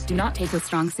 hours. Do not take with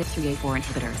strong CYP3A4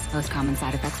 inhibitors. Most common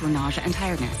side effects were nausea and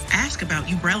tiredness. Ask about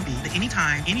Ubrelvy, the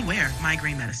anytime, anywhere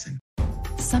migraine medicine.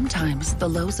 Sometimes the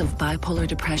lows of bipolar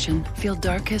depression feel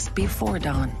darkest before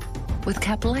dawn. With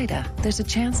Caplyta, there's a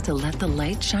chance to let the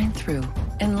light shine through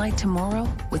and light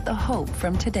tomorrow with the hope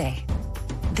from today.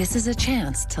 This is a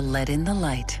chance to let in the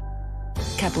light.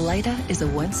 Caplyta is a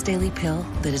once-daily pill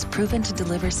that is proven to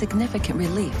deliver significant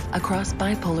relief across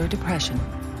bipolar depression.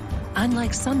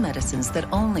 Unlike some medicines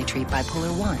that only treat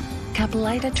bipolar 1,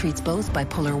 Caplyta treats both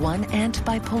bipolar 1 and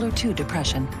bipolar 2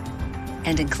 depression.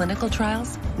 And in clinical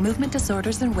trials, movement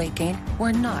disorders and weight gain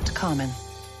were not common.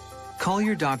 Call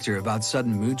your doctor about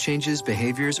sudden mood changes,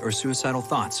 behaviors, or suicidal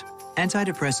thoughts.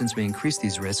 Antidepressants may increase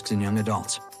these risks in young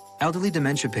adults. Elderly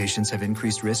dementia patients have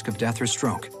increased risk of death or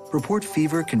stroke. Report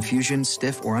fever, confusion,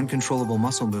 stiff or uncontrollable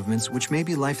muscle movements which may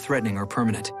be life-threatening or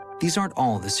permanent. These aren't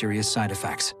all the serious side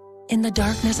effects. In the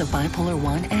darkness of bipolar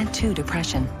 1 and 2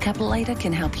 depression, Caplyta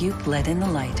can help you let in the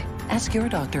light. Ask your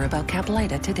doctor about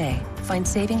Caplyta today. Find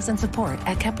savings and support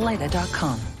at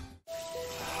Caplyta.com.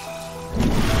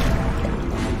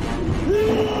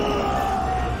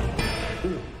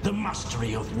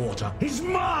 body of water is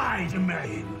my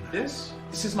domain. This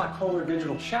is my Kohler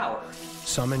digital shower.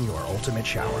 Summon your ultimate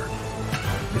shower.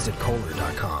 Visit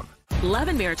Kohler.com. Love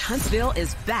and Marriage Huntsville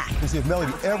is back. To see if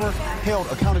Melody ever held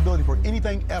accountability for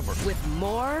anything ever. With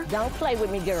more... Don't play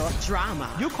with me, girl.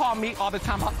 ...drama. You call me all the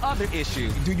time about other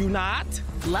issues. Do you not?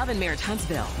 Love and Marriage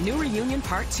Huntsville. New Reunion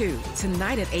Part 2.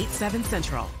 Tonight at 8/7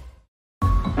 Central.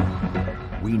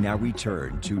 We now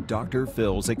return to Dr.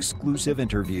 Phil's exclusive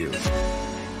interview.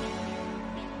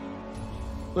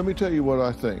 Let me tell you what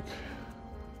I think.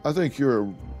 I think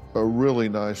you're a really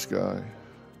nice guy,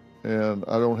 and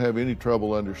I don't have any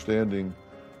trouble understanding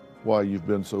why you've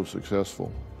been so successful,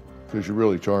 because you're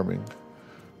really charming,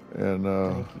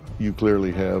 and you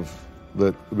clearly have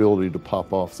that ability to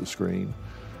pop off the screen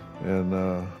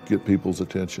and get people's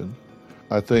attention.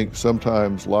 I think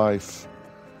sometimes life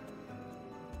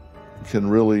can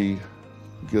really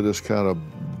get us kind of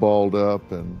balled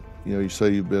up, and you say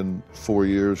you've been 4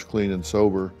 years clean and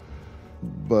sober,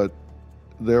 but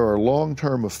there are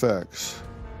long-term effects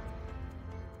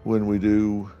when we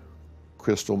do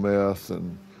crystal meth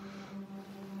and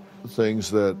things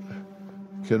that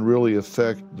can really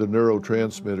affect the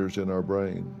neurotransmitters in our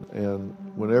brain. And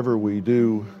whenever we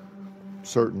do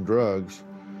certain drugs,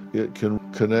 it can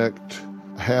connect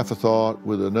half a thought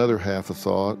with another half a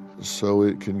thought, so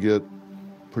it can get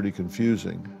pretty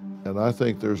confusing. And I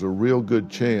think there's a real good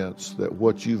chance that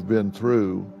what you've been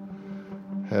through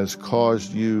has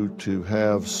caused you to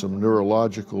have some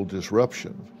neurological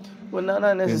disruption. Well, no,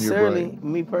 not necessarily.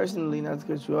 Me personally, not to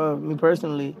cut you off, me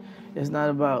personally, it's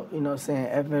not about, saying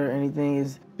F it or anything.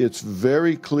 It's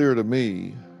very clear to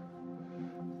me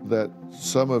that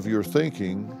some of your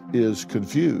thinking is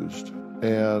confused.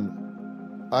 And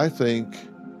I think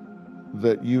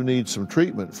that you need some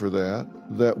treatment for that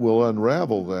will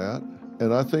unravel that.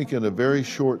 And I think in a very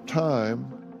short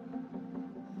time,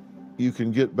 you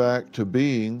can get back to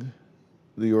being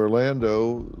the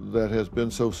Orlando that has been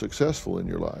so successful in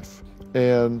your life.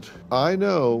 And I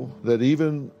know that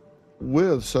even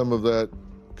with some of that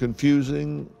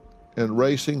confusing and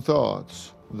racing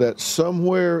thoughts, that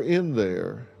somewhere in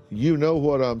there,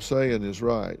 what I'm saying is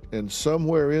right. And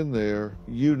somewhere in there,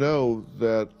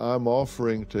 that I'm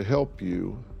offering to help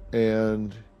you,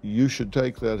 and you should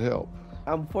take that help.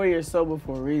 I'm 4 years sober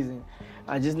for a reason.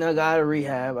 I just now got out of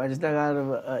rehab. I just now got out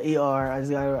of ER.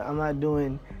 I'm not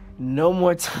doing no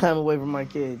more time away from my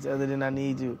kids other than I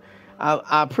need to.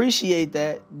 I appreciate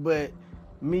that, but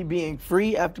me being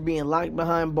free after being locked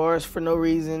behind bars for no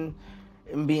reason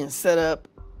and being set up,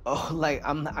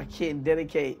 I can't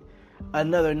dedicate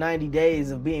another 90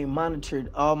 days of being monitored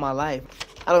all my life.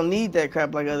 I don't need that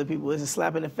crap like other people. It's a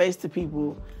slap in the face to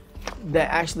people that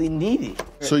actually need it.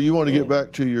 So you want to get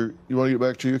back to your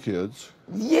kids?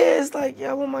 Yeah, it's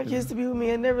I want my kids to be with me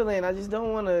at Neverland. I just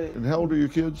don't want to. And how old are your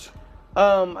kids?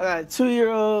 I got a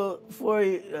 2-year-old,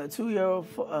 2-year-old,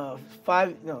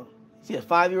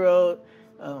 5-year-old.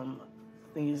 I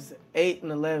think it's 8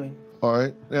 and 11. All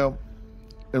right. Now,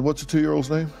 and what's the 2-year-old's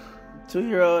name?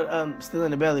 2-year-old, still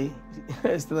in the belly.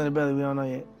 Still in the belly. We don't know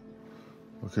yet.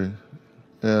 Okay.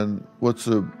 And what's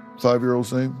the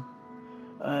 5-year-old's name?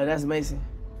 That's Mason.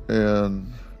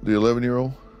 And the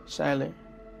 11-year-old? Shyler.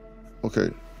 Okay.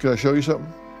 Can I show you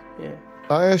something? Yeah.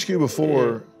 I asked you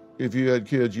before if you had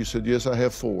kids. You said, yes, I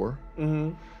have 4.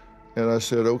 Mm-hmm. And I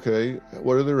said, okay,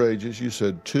 what are their ages? You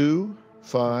said 2,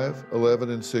 5,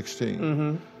 11, and 16.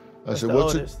 Mm-hmm. I said,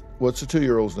 what's the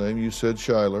 2-year-old's name? You said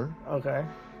Shyler. Okay.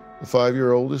 The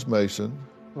 5-year-old is Mason.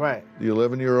 Right. The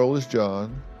 11-year-old is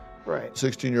John. Right.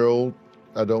 16-year-old,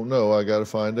 I don't know. I got to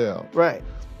find out. Right.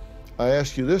 I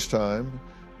asked you this time,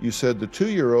 you said the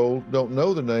 2-year-old don't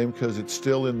know the name because it's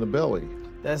still in the belly.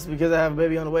 That's because I have a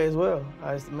baby on the way as well.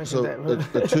 I just mentioned that. So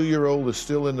the 2-year-old is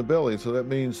still in the belly, so that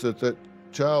means that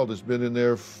child has been in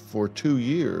there for 2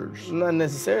 years. Not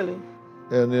necessarily.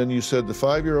 And then you said the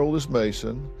 5-year-old is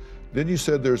Mason. Then you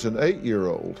said there's an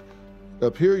 8-year-old.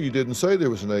 Up here you didn't say there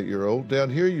was an 8-year-old. Down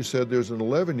here you said there's an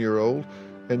 11-year-old,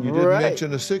 and you didn't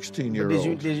mention a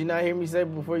 16-year-old. Did you not hear me say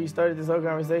before you started this whole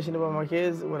conversation about my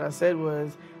kids? What I said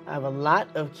was, I have a lot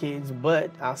of kids, but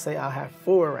I'll say I'll have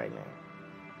 4 right now.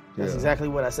 That's exactly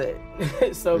what I said.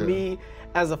 So me,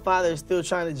 as a father, still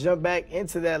trying to jump back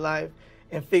into that life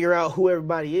and figure out who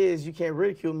everybody is. You can't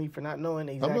ridicule me for not knowing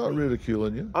exactly. I'm not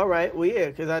ridiculing you. All right, well, yeah,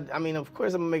 because I mean, of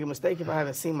course I'm going to make a mistake if I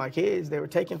haven't seen my kids. They were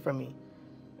taken from me.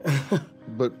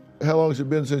 But how long has it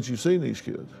been since you've seen these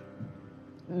kids?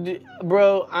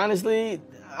 Bro, honestly,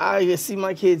 I see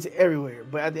my kids everywhere.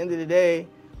 But at the end of the day,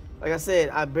 like I said,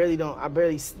 I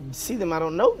barely see them. I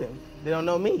don't know them. They don't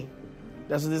know me.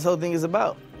 That's what this whole thing is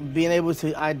about. Being able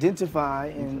to identify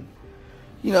and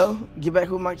you know, get back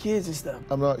with my kids and stuff.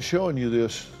 I'm not showing you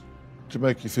this to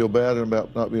make you feel bad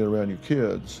about not being around your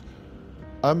kids.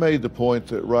 I made the point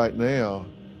that right now,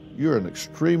 you're an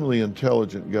extremely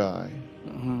intelligent guy.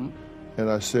 Mm-hmm. And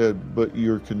I said, but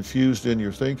you're confused in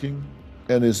your thinking?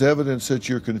 And as evidence that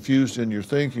you're confused in your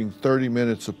thinking, 30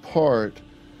 minutes apart,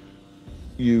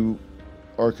 you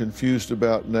are confused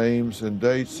about names and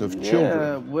dates of children.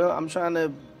 Yeah, well, I'm trying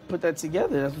to put that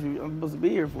together. That's what I'm supposed to be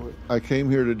here for. I came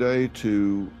here today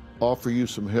to offer you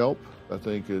some help. I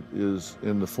think it is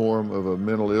in the form of a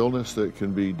mental illness that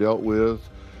can be dealt with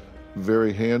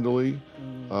very handily.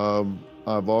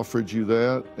 I've offered you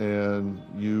that, and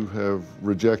you have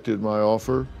rejected my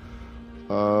offer.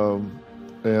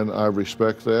 And I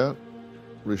respect that,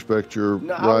 respect your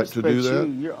right to do that.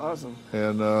 You're awesome.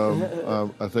 And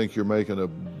I think you're making a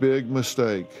big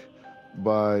mistake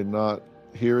by not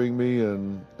hearing me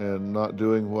and not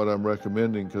doing what I'm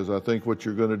recommending, because I think what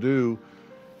you're going to do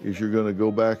is you're going to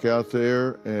go back out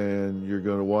there and you're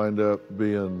going to wind up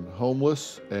being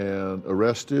homeless and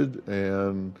arrested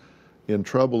and in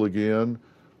trouble again,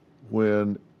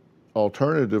 when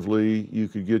alternatively you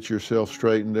could get yourself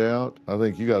straightened out. I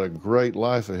think you got a great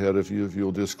life ahead of you if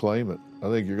you'll just claim it. I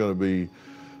think you're going to be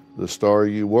the star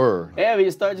you were. Yeah, be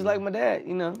a star just like my dad.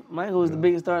 You know, Michael was the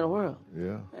biggest star in the world.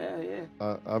 Yeah.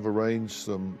 Yeah. I've arranged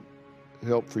some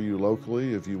help for you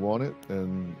locally if you want it,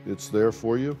 and it's there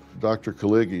for you. Dr.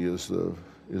 Kaligi is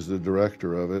the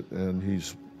director of it, and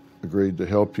he's agreed to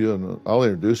help you, and I'll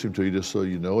introduce him to you just so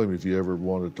you know him if you ever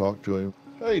want to talk to him.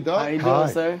 Hey, Doc. How you doing,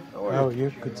 sir? How are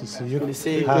you? Good to see you. Good to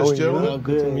see you. How are you? Good.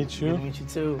 Good to meet you. Good to meet you,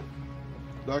 too.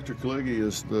 Dr. Kaligi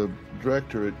is the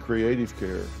director at Creative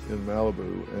Care in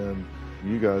Malibu, and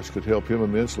you guys could help him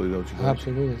immensely, don't you think?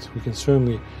 Absolutely. We can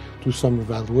certainly do some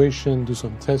evaluation, do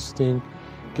some testing,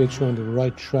 get you on the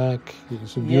right track.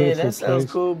 It's a beautiful Yeah, that sounds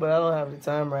place. cool, but I don't have the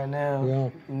time right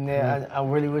now. Yeah. I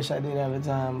really wish I did have the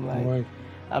time. Like, Right.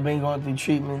 I've been going through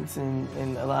treatments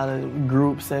and a lot of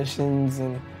group sessions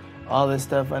and all this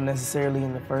stuff unnecessarily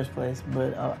in the first place,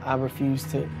 but I refuse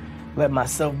to let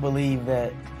myself believe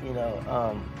that, you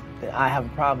know, that I have a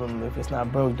problem. If it's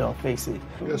not broke, don't fix it.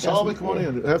 Yeah, Solomon, come on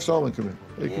in. Have Solomon come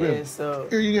in. Hey, come in. So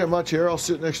here, you can have my chair. I'll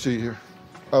sit next to you here.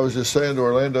 I was just saying to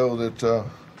Orlando that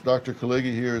Dr.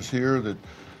 Kaligi here is here, that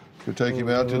could take him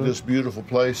out to this beautiful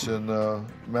place in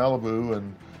Malibu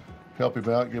and help him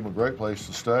out, give him a great place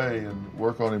to stay and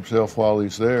work on himself while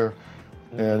he's there.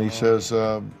 And he says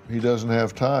he doesn't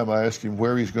have time. I asked him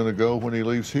where he's going to go when he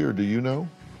leaves here. Do you know?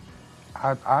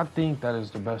 I think that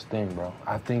is the best thing, bro.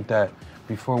 I think that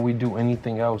before we do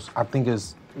anything else, I think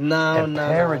it's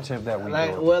imperative that we do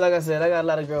it. Well, like I said, I got a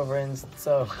lot of girlfriends,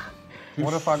 so.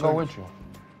 What if I go with you?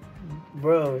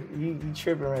 Bro, you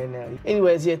tripping right now.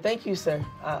 Anyways, yeah, thank you, sir.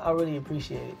 I really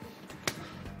appreciate it.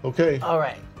 Okay. All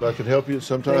right. If I can help you at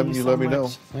some time, you let me know.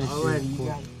 All right, you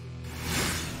got it.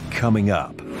 Coming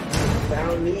up. I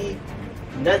don't need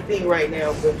nothing right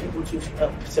now but people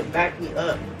to back me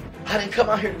up. I didn't come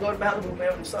out here to go to Malibu,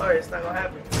 man. I'm sorry, it's not gonna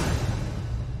happen.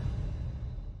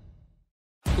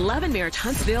 Love and Marriage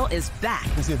Huntsville is back.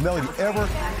 And see if Melody ever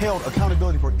held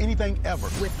accountability for anything ever.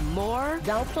 With more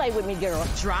Don't play with me, girl.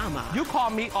 drama. You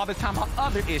call me all the time about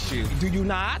other issues. Do you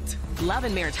not? Love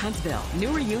and Marriage Huntsville,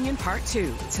 New Reunion Part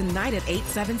 2, tonight at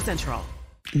 8/7 Central.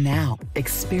 Now,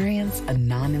 experience a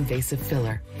non-invasive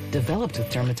filler developed with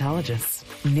dermatologists.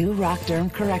 New Rock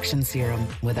Derm Correction Serum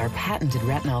with our patented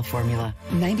retinol formula.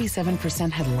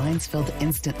 97% had lines filled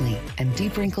instantly and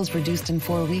deep wrinkles reduced in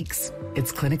 4 weeks.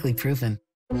 It's clinically proven.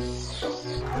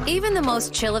 Even the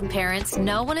most chill of parents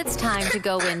know when it's time to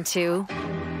go into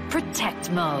protect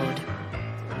mode.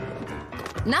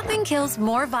 Nothing kills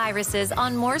more viruses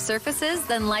on more surfaces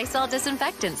than Lysol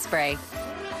disinfectant spray.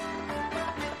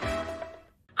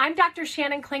 I'm Dr.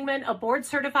 Shannon Klingman, a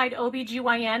board-certified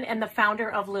OBGYN and the founder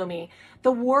of Lumi,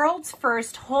 the world's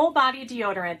first whole-body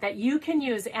deodorant that you can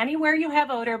use anywhere you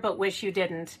have odor but wish you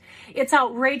didn't. It's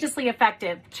outrageously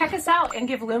effective. Check us out and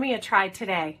give Lumi a try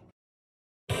today.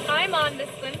 I'm on the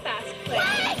Slim Fast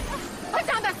plan. I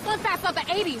found that Slim Fast of the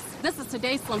 80s. This is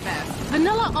today's Slim Fast.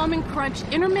 Vanilla Almond Crunch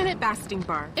Intermittent Fasting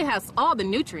Bar. It has all the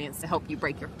nutrients to help you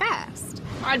break your fast.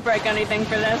 I'd break anything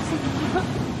for this.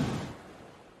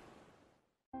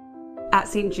 At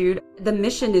St. Jude, the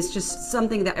mission is just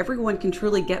something that everyone can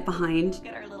truly get behind.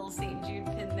 Get our little St. Jude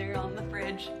pin there on the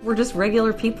fridge. We're just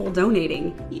regular people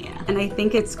donating. Yeah. And I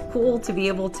think it's cool to be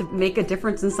able to make a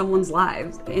difference in someone's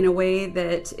lives in a way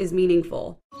that is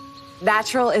meaningful.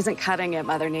 Natural isn't cutting it,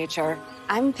 Mother Nature.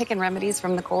 I'm picking remedies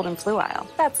from the cold and flu aisle.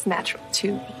 That's natural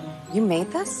too. You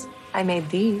made this? I made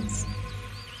these.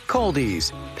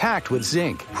 Coldies, packed with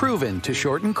zinc, proven to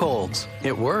shorten colds.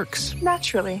 It works.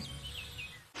 Naturally.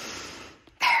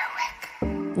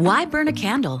 Why burn a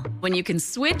candle when you can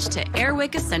switch to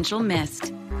Airwick Essential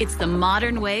Mist? It's the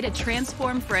modern way to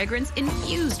transform fragrance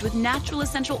infused with natural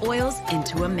essential oils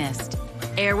into a mist.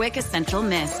 Airwick Essential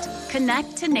Mist.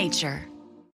 Connect to nature.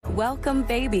 Welcome,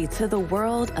 baby, to the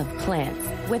world of plants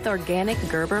with organic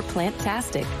Gerber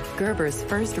Plantastic. Gerber's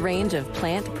first range of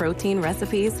plant protein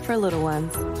recipes for little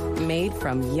ones. Made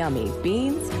from yummy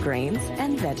beans, grains,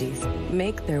 and veggies.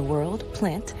 Make their world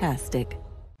plantastic.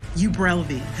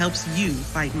 Ubrelvy helps you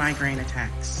fight migraine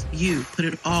attacks. You put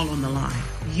it all on the line.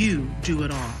 You do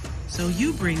it all. So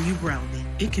you bring Ubrelvy.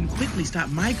 It can quickly stop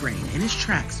migraine in its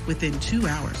tracks within 2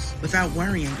 hours without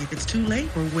worrying if it's too late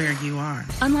or where you are.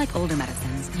 Unlike older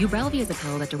medicines, Ubrelvy is a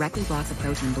pill that directly blocks a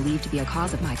protein believed to be a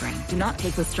cause of migraine. Do not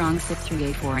take with strong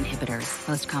 6-3-8-4 inhibitors.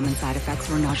 Most common side effects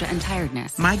were nausea and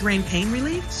tiredness. Migraine pain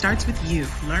relief starts with you.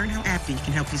 Learn how AbbVie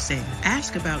can help you save.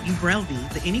 Ask about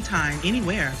Ubrelvy, the anytime,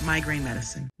 anywhere migraine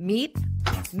medicine. Meet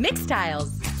Mix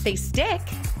Tiles. They stick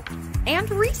and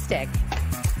restick.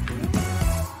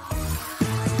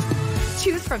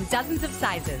 Choose from dozens of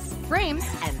sizes, frames,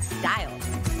 and styles.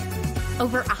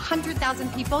 Over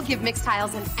 100,000 people give Mix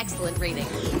Tiles an excellent rating.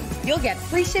 You'll get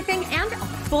free shipping and a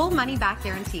full money-back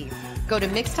guarantee. Go to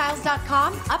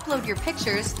mixtiles.com, upload your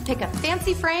pictures, pick a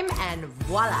fancy frame, and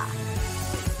voila!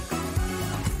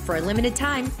 For a limited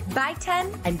time, buy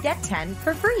 10 and get 10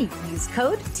 for free. Use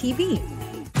code TV.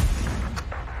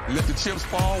 Let the chips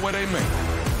fall where they may.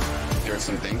 There are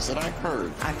some things that I've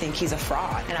heard. I think he's a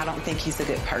fraud, and I don't think he's a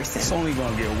good person. It's only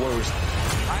gonna get worse.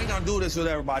 I ain't gonna do this with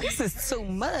everybody. This is too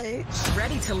much.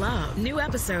 Ready to Love. New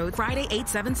episode Friday,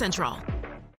 8/7 Central.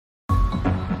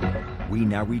 We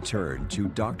now return to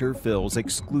Dr. Phil's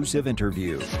exclusive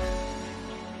interview.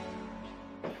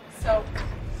 So,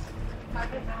 I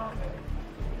don't know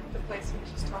the place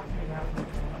we just talking about.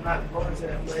 I'm not going to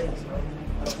that place.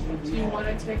 Do you want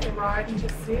to take a ride and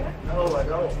just see it? No, I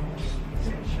don't.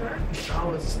 Sure. I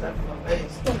was stuck in my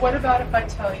face. But what about if I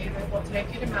tell you that we'll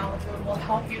take you to Malibu and we'll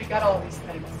help you to get all these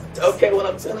things? Okay, well,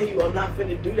 I'm telling you, I'm not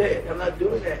finna do that. I'm not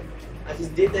doing that. I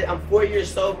just did that. I'm 4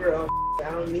 years sober. I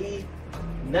don't need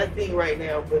nothing right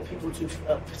now but people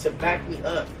to back me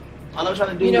up. All I'm trying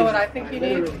to do You know is, what I think you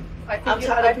need? I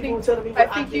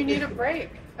think you need a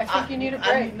break. I think you need a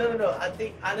break. No. I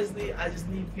think, honestly, I just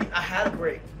need people. I had a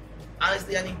break.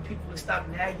 Honestly, I need people to stop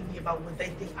nagging me about what they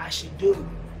think I should do.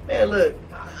 Man, look,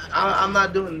 I'm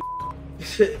not doing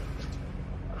it.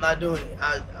 I'm not doing it.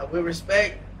 I will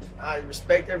respect. I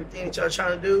respect everything that y'all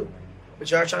trying to do,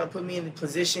 but y'all trying to put me in the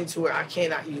position to where I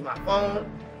cannot use my phone.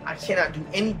 I cannot do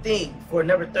anything for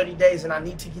another 30 days, and I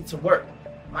need to get to work.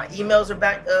 My emails are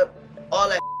backed up. All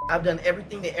that. I've done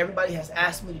everything that everybody has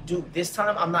asked me to do. This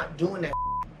time, I'm not doing that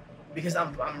because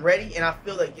I'm ready, and I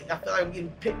feel like I'm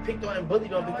getting picked on and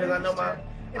bullied on because I know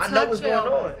what's going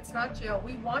on. It's not jail.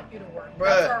 We want you to work. Bruh,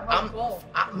 That's our whole goal.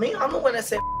 I'm the one that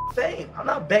said fame. I'm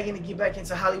not begging to get back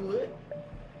into Hollywood.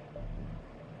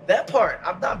 That part,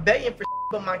 I'm not begging for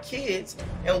but my kids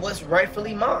and what's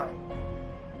rightfully mine.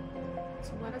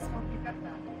 So let us help you get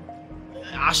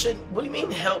that. I shouldn't. What do you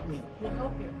mean help me? We'll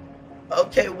help you.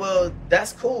 Okay, well,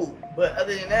 that's cool. But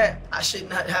other than that, I should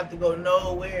not have to go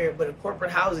nowhere but a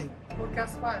corporate housing. Well,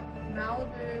 guess what?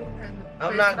 Malibu and the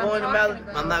I'm not going to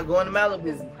Malibu. I'm not going to Malibu.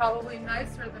 It's probably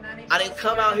nicer than any. I didn't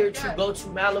come out here to go to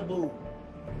Malibu.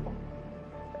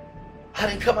 I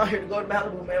didn't come out here to go to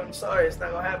Malibu, man. I'm sorry, it's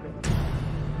not gonna happen.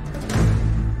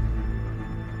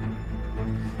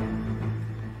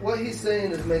 What he's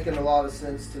saying is making a lot of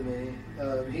sense to me.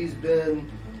 He's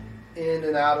been in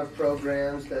and out of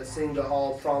programs that seem to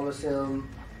all promise him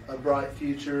a bright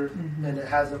future, and it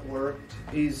hasn't worked.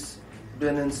 He's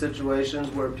been in situations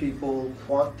where people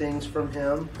want things from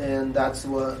him, and that's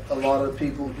what a lot of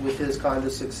people with his kind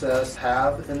of success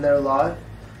have in their life.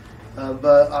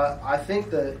 But I think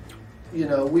that, you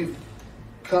know, we've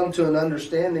come to an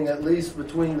understanding, at least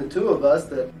between the two of us,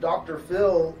 that Dr.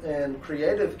 Phil and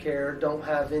Creative Care don't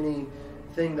have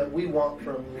anything that we want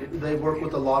from you. They work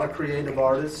with a lot of creative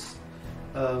artists.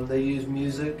 They use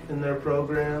music in their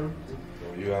program.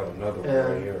 You have another one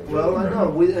right here. Well, I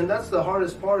know, and that's the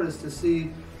hardest part, is to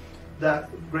see that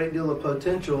great deal of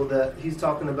potential that he's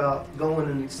talking about going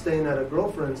and staying at a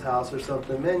girlfriend's house or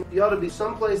something. Man, you ought to be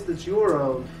someplace that's your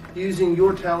own, using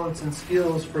your talents and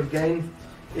skills for gain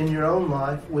in your own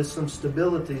life with some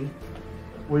stability,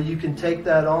 where you can take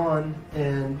that on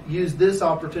and use this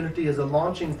opportunity as a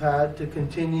launching pad to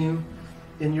continue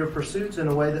in your pursuits in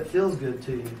a way that feels good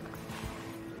to you.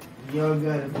 Young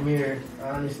gun in the mirror,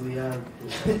 honestly, I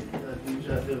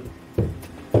do.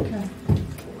 Okay.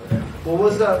 Well,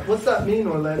 what's that mean,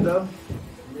 Orlando?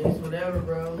 It means whatever,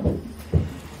 bro.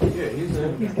 Yeah, he's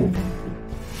in.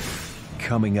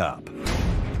 Coming up,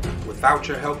 Without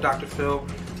your help, Dr. Phil,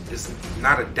 there's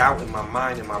not a doubt in my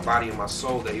mind, in my body, in my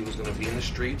soul that he was going to be in the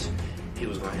streets. He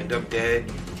was going to end up dead.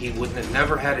 He wouldn't have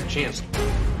never had a chance.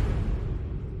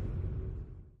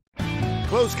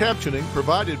 Closed captioning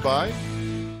provided by...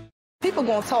 People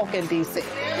gonna talk in D.C.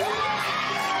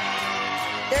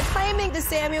 They're claiming the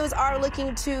Samuels are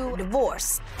looking to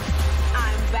divorce.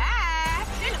 I'm back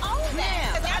and own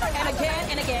them. And again,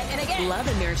 and again, and again. Love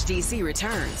and Marriage DC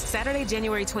returns Saturday,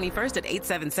 January 21st at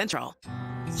 8/7 Central.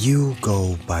 You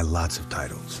go by lots of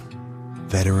titles.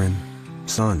 Veteran,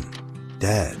 son,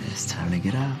 dad. It's time to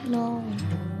get out. No.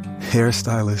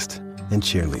 Hairstylist, and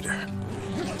cheerleader.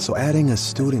 So adding a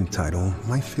student title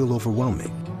might feel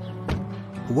overwhelming.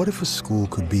 But what if a school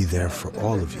could be there for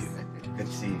all of you?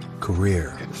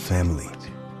 Career, family,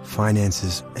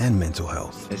 finances, and mental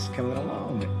health. It's coming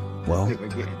along. Well,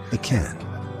 it can.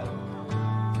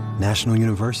 National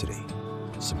University,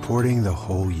 supporting the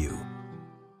whole you.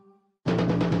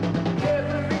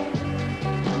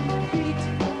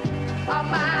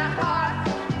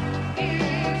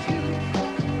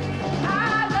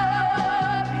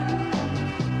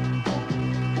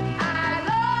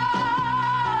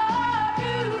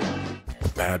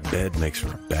 Bad bed makes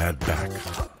for a bad back.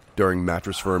 During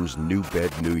Mattress Firm's New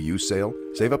Bed, New You sale,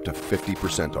 save up to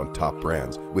 50% on top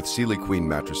brands, with Sealy Queen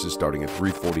mattresses starting at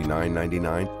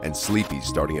 $349.99 and Sleepy's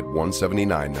starting at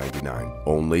 $179.99.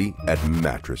 Only at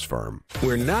Mattress Firm.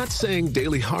 We're not saying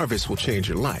Daily Harvest will change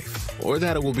your life, or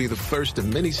that it will be the first of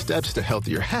many steps to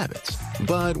healthier habits.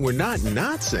 But we're not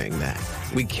saying that.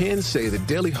 We can say that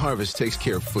Daily Harvest takes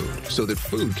care of food, so that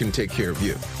food can take care of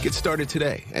you. Get started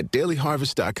today at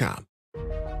dailyharvest.com.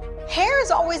 Hair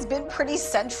has always been pretty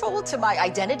central to my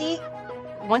identity.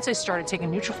 Once I started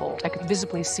taking Nutrafol, I could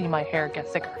visibly see my hair get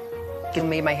thicker. It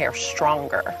made my hair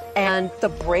stronger, and the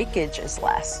breakage is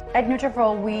less. At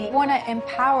Nutrafol, we want to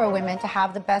empower women to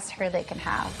have the best hair they can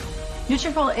have.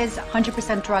 Nutrafol is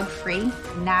 100% drug-free,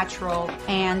 natural,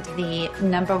 and the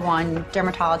 #1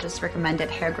 dermatologist-recommended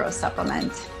hair growth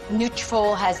supplement.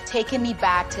 Nutrafol has taken me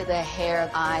back to the hair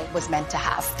I was meant to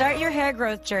have. Start your hair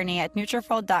growth journey at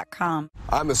Nutrafol.com.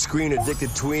 I'm a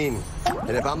screen-addicted tween,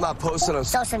 and if I'm not posting on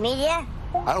social media,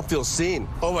 I don't feel seen.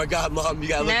 Oh my God, Mom, you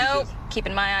gotta look at this.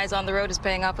 Keeping my eyes on the road is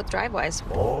paying off with Drivewise.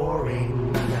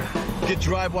 Boring. Get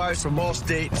Drivewise from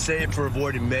Allstate and save for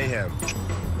avoiding mayhem.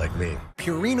 Like me.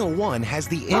 Purina One has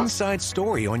the inside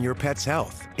story on your pet's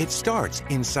health. It starts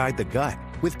inside the gut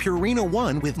with Purina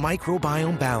One with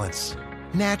microbiome balance.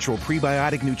 Natural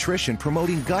prebiotic nutrition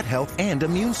promoting gut health and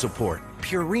immune support.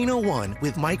 Purina One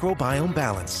with microbiome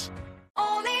balance.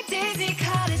 Only Daisy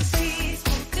Cottage cheese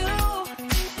will do.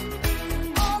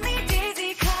 Only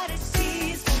Daisy Cottage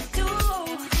cheese will do.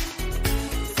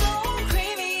 So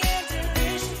creamy and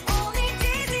delicious. Only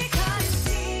Daisy Cottage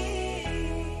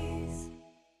cheese.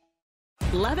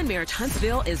 Love and Marriage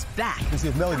Huntsville is back. To see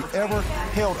if Melody ever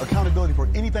held accountability for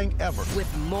anything ever. With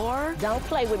more... Don't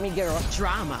play with me, girl.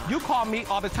 ...drama. You call me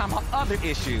all the time on other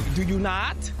issues. Do you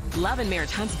not? Love and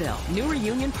Marriage Huntsville. New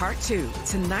Reunion Part 2.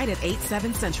 Tonight at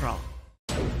 8/7 Central.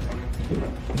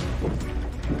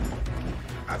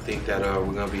 I think that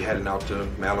we're going to be heading out to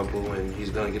Malibu and he's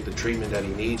going to get the treatment that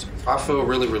he needs. I feel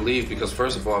really relieved because,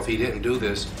 first of all, if he didn't do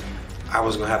this, I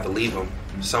was going to have to leave him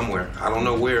somewhere. I don't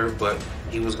know where, but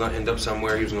he was going to end up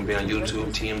somewhere. He was going to be on YouTube,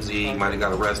 TMZ. He might have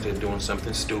got arrested doing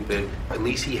something stupid. At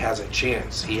least he has a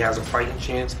chance. He has a fighting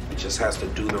chance. He just has to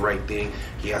do the right thing.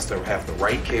 He has to have the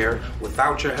right care.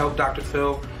 Without your help, Dr.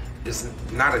 Phil, there's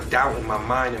not a doubt in my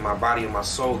mind, in my body, in my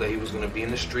soul that he was going to be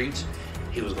in the streets.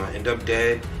 He was going to end up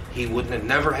dead. He wouldn't have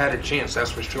never had a chance,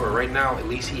 that's for sure. Right now, at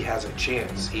least he has a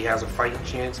chance. He has a fighting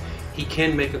chance. He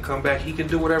can make a comeback. He can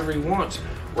do whatever he wants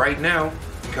right now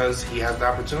because he has the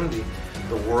opportunity.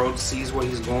 The world sees what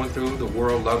he's going through. The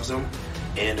world loves him.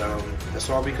 And that's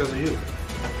all because of you.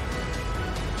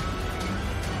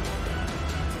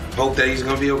 Hope that he's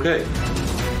going to be okay.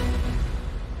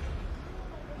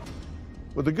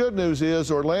 Well, the good news is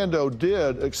Orlando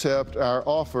did accept our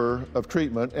offer of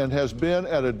treatment and has been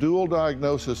at a dual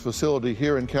diagnosis facility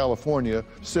here in California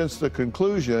since the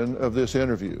conclusion of this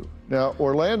interview. Now,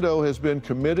 Orlando has been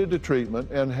committed to treatment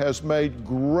and has made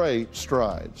great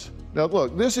strides. Now,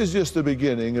 look, this is just the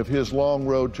beginning of his long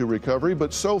road to recovery,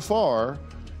 but so far,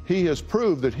 he has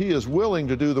proved that he is willing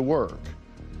to do the work.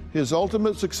 His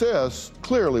ultimate success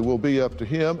clearly will be up to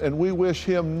him, and we wish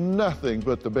him nothing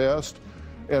but the best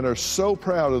and are so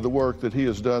proud of the work that he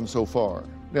has done so far.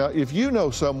 Now, if you know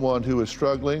someone who is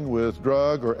struggling with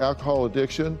drug or alcohol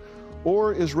addiction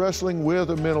or is wrestling with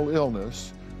a mental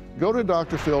illness, go to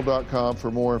drphil.com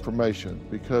for more information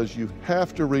because you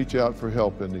have to reach out for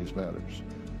help in these matters.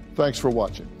 Thanks for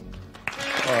watching.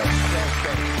 All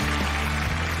right.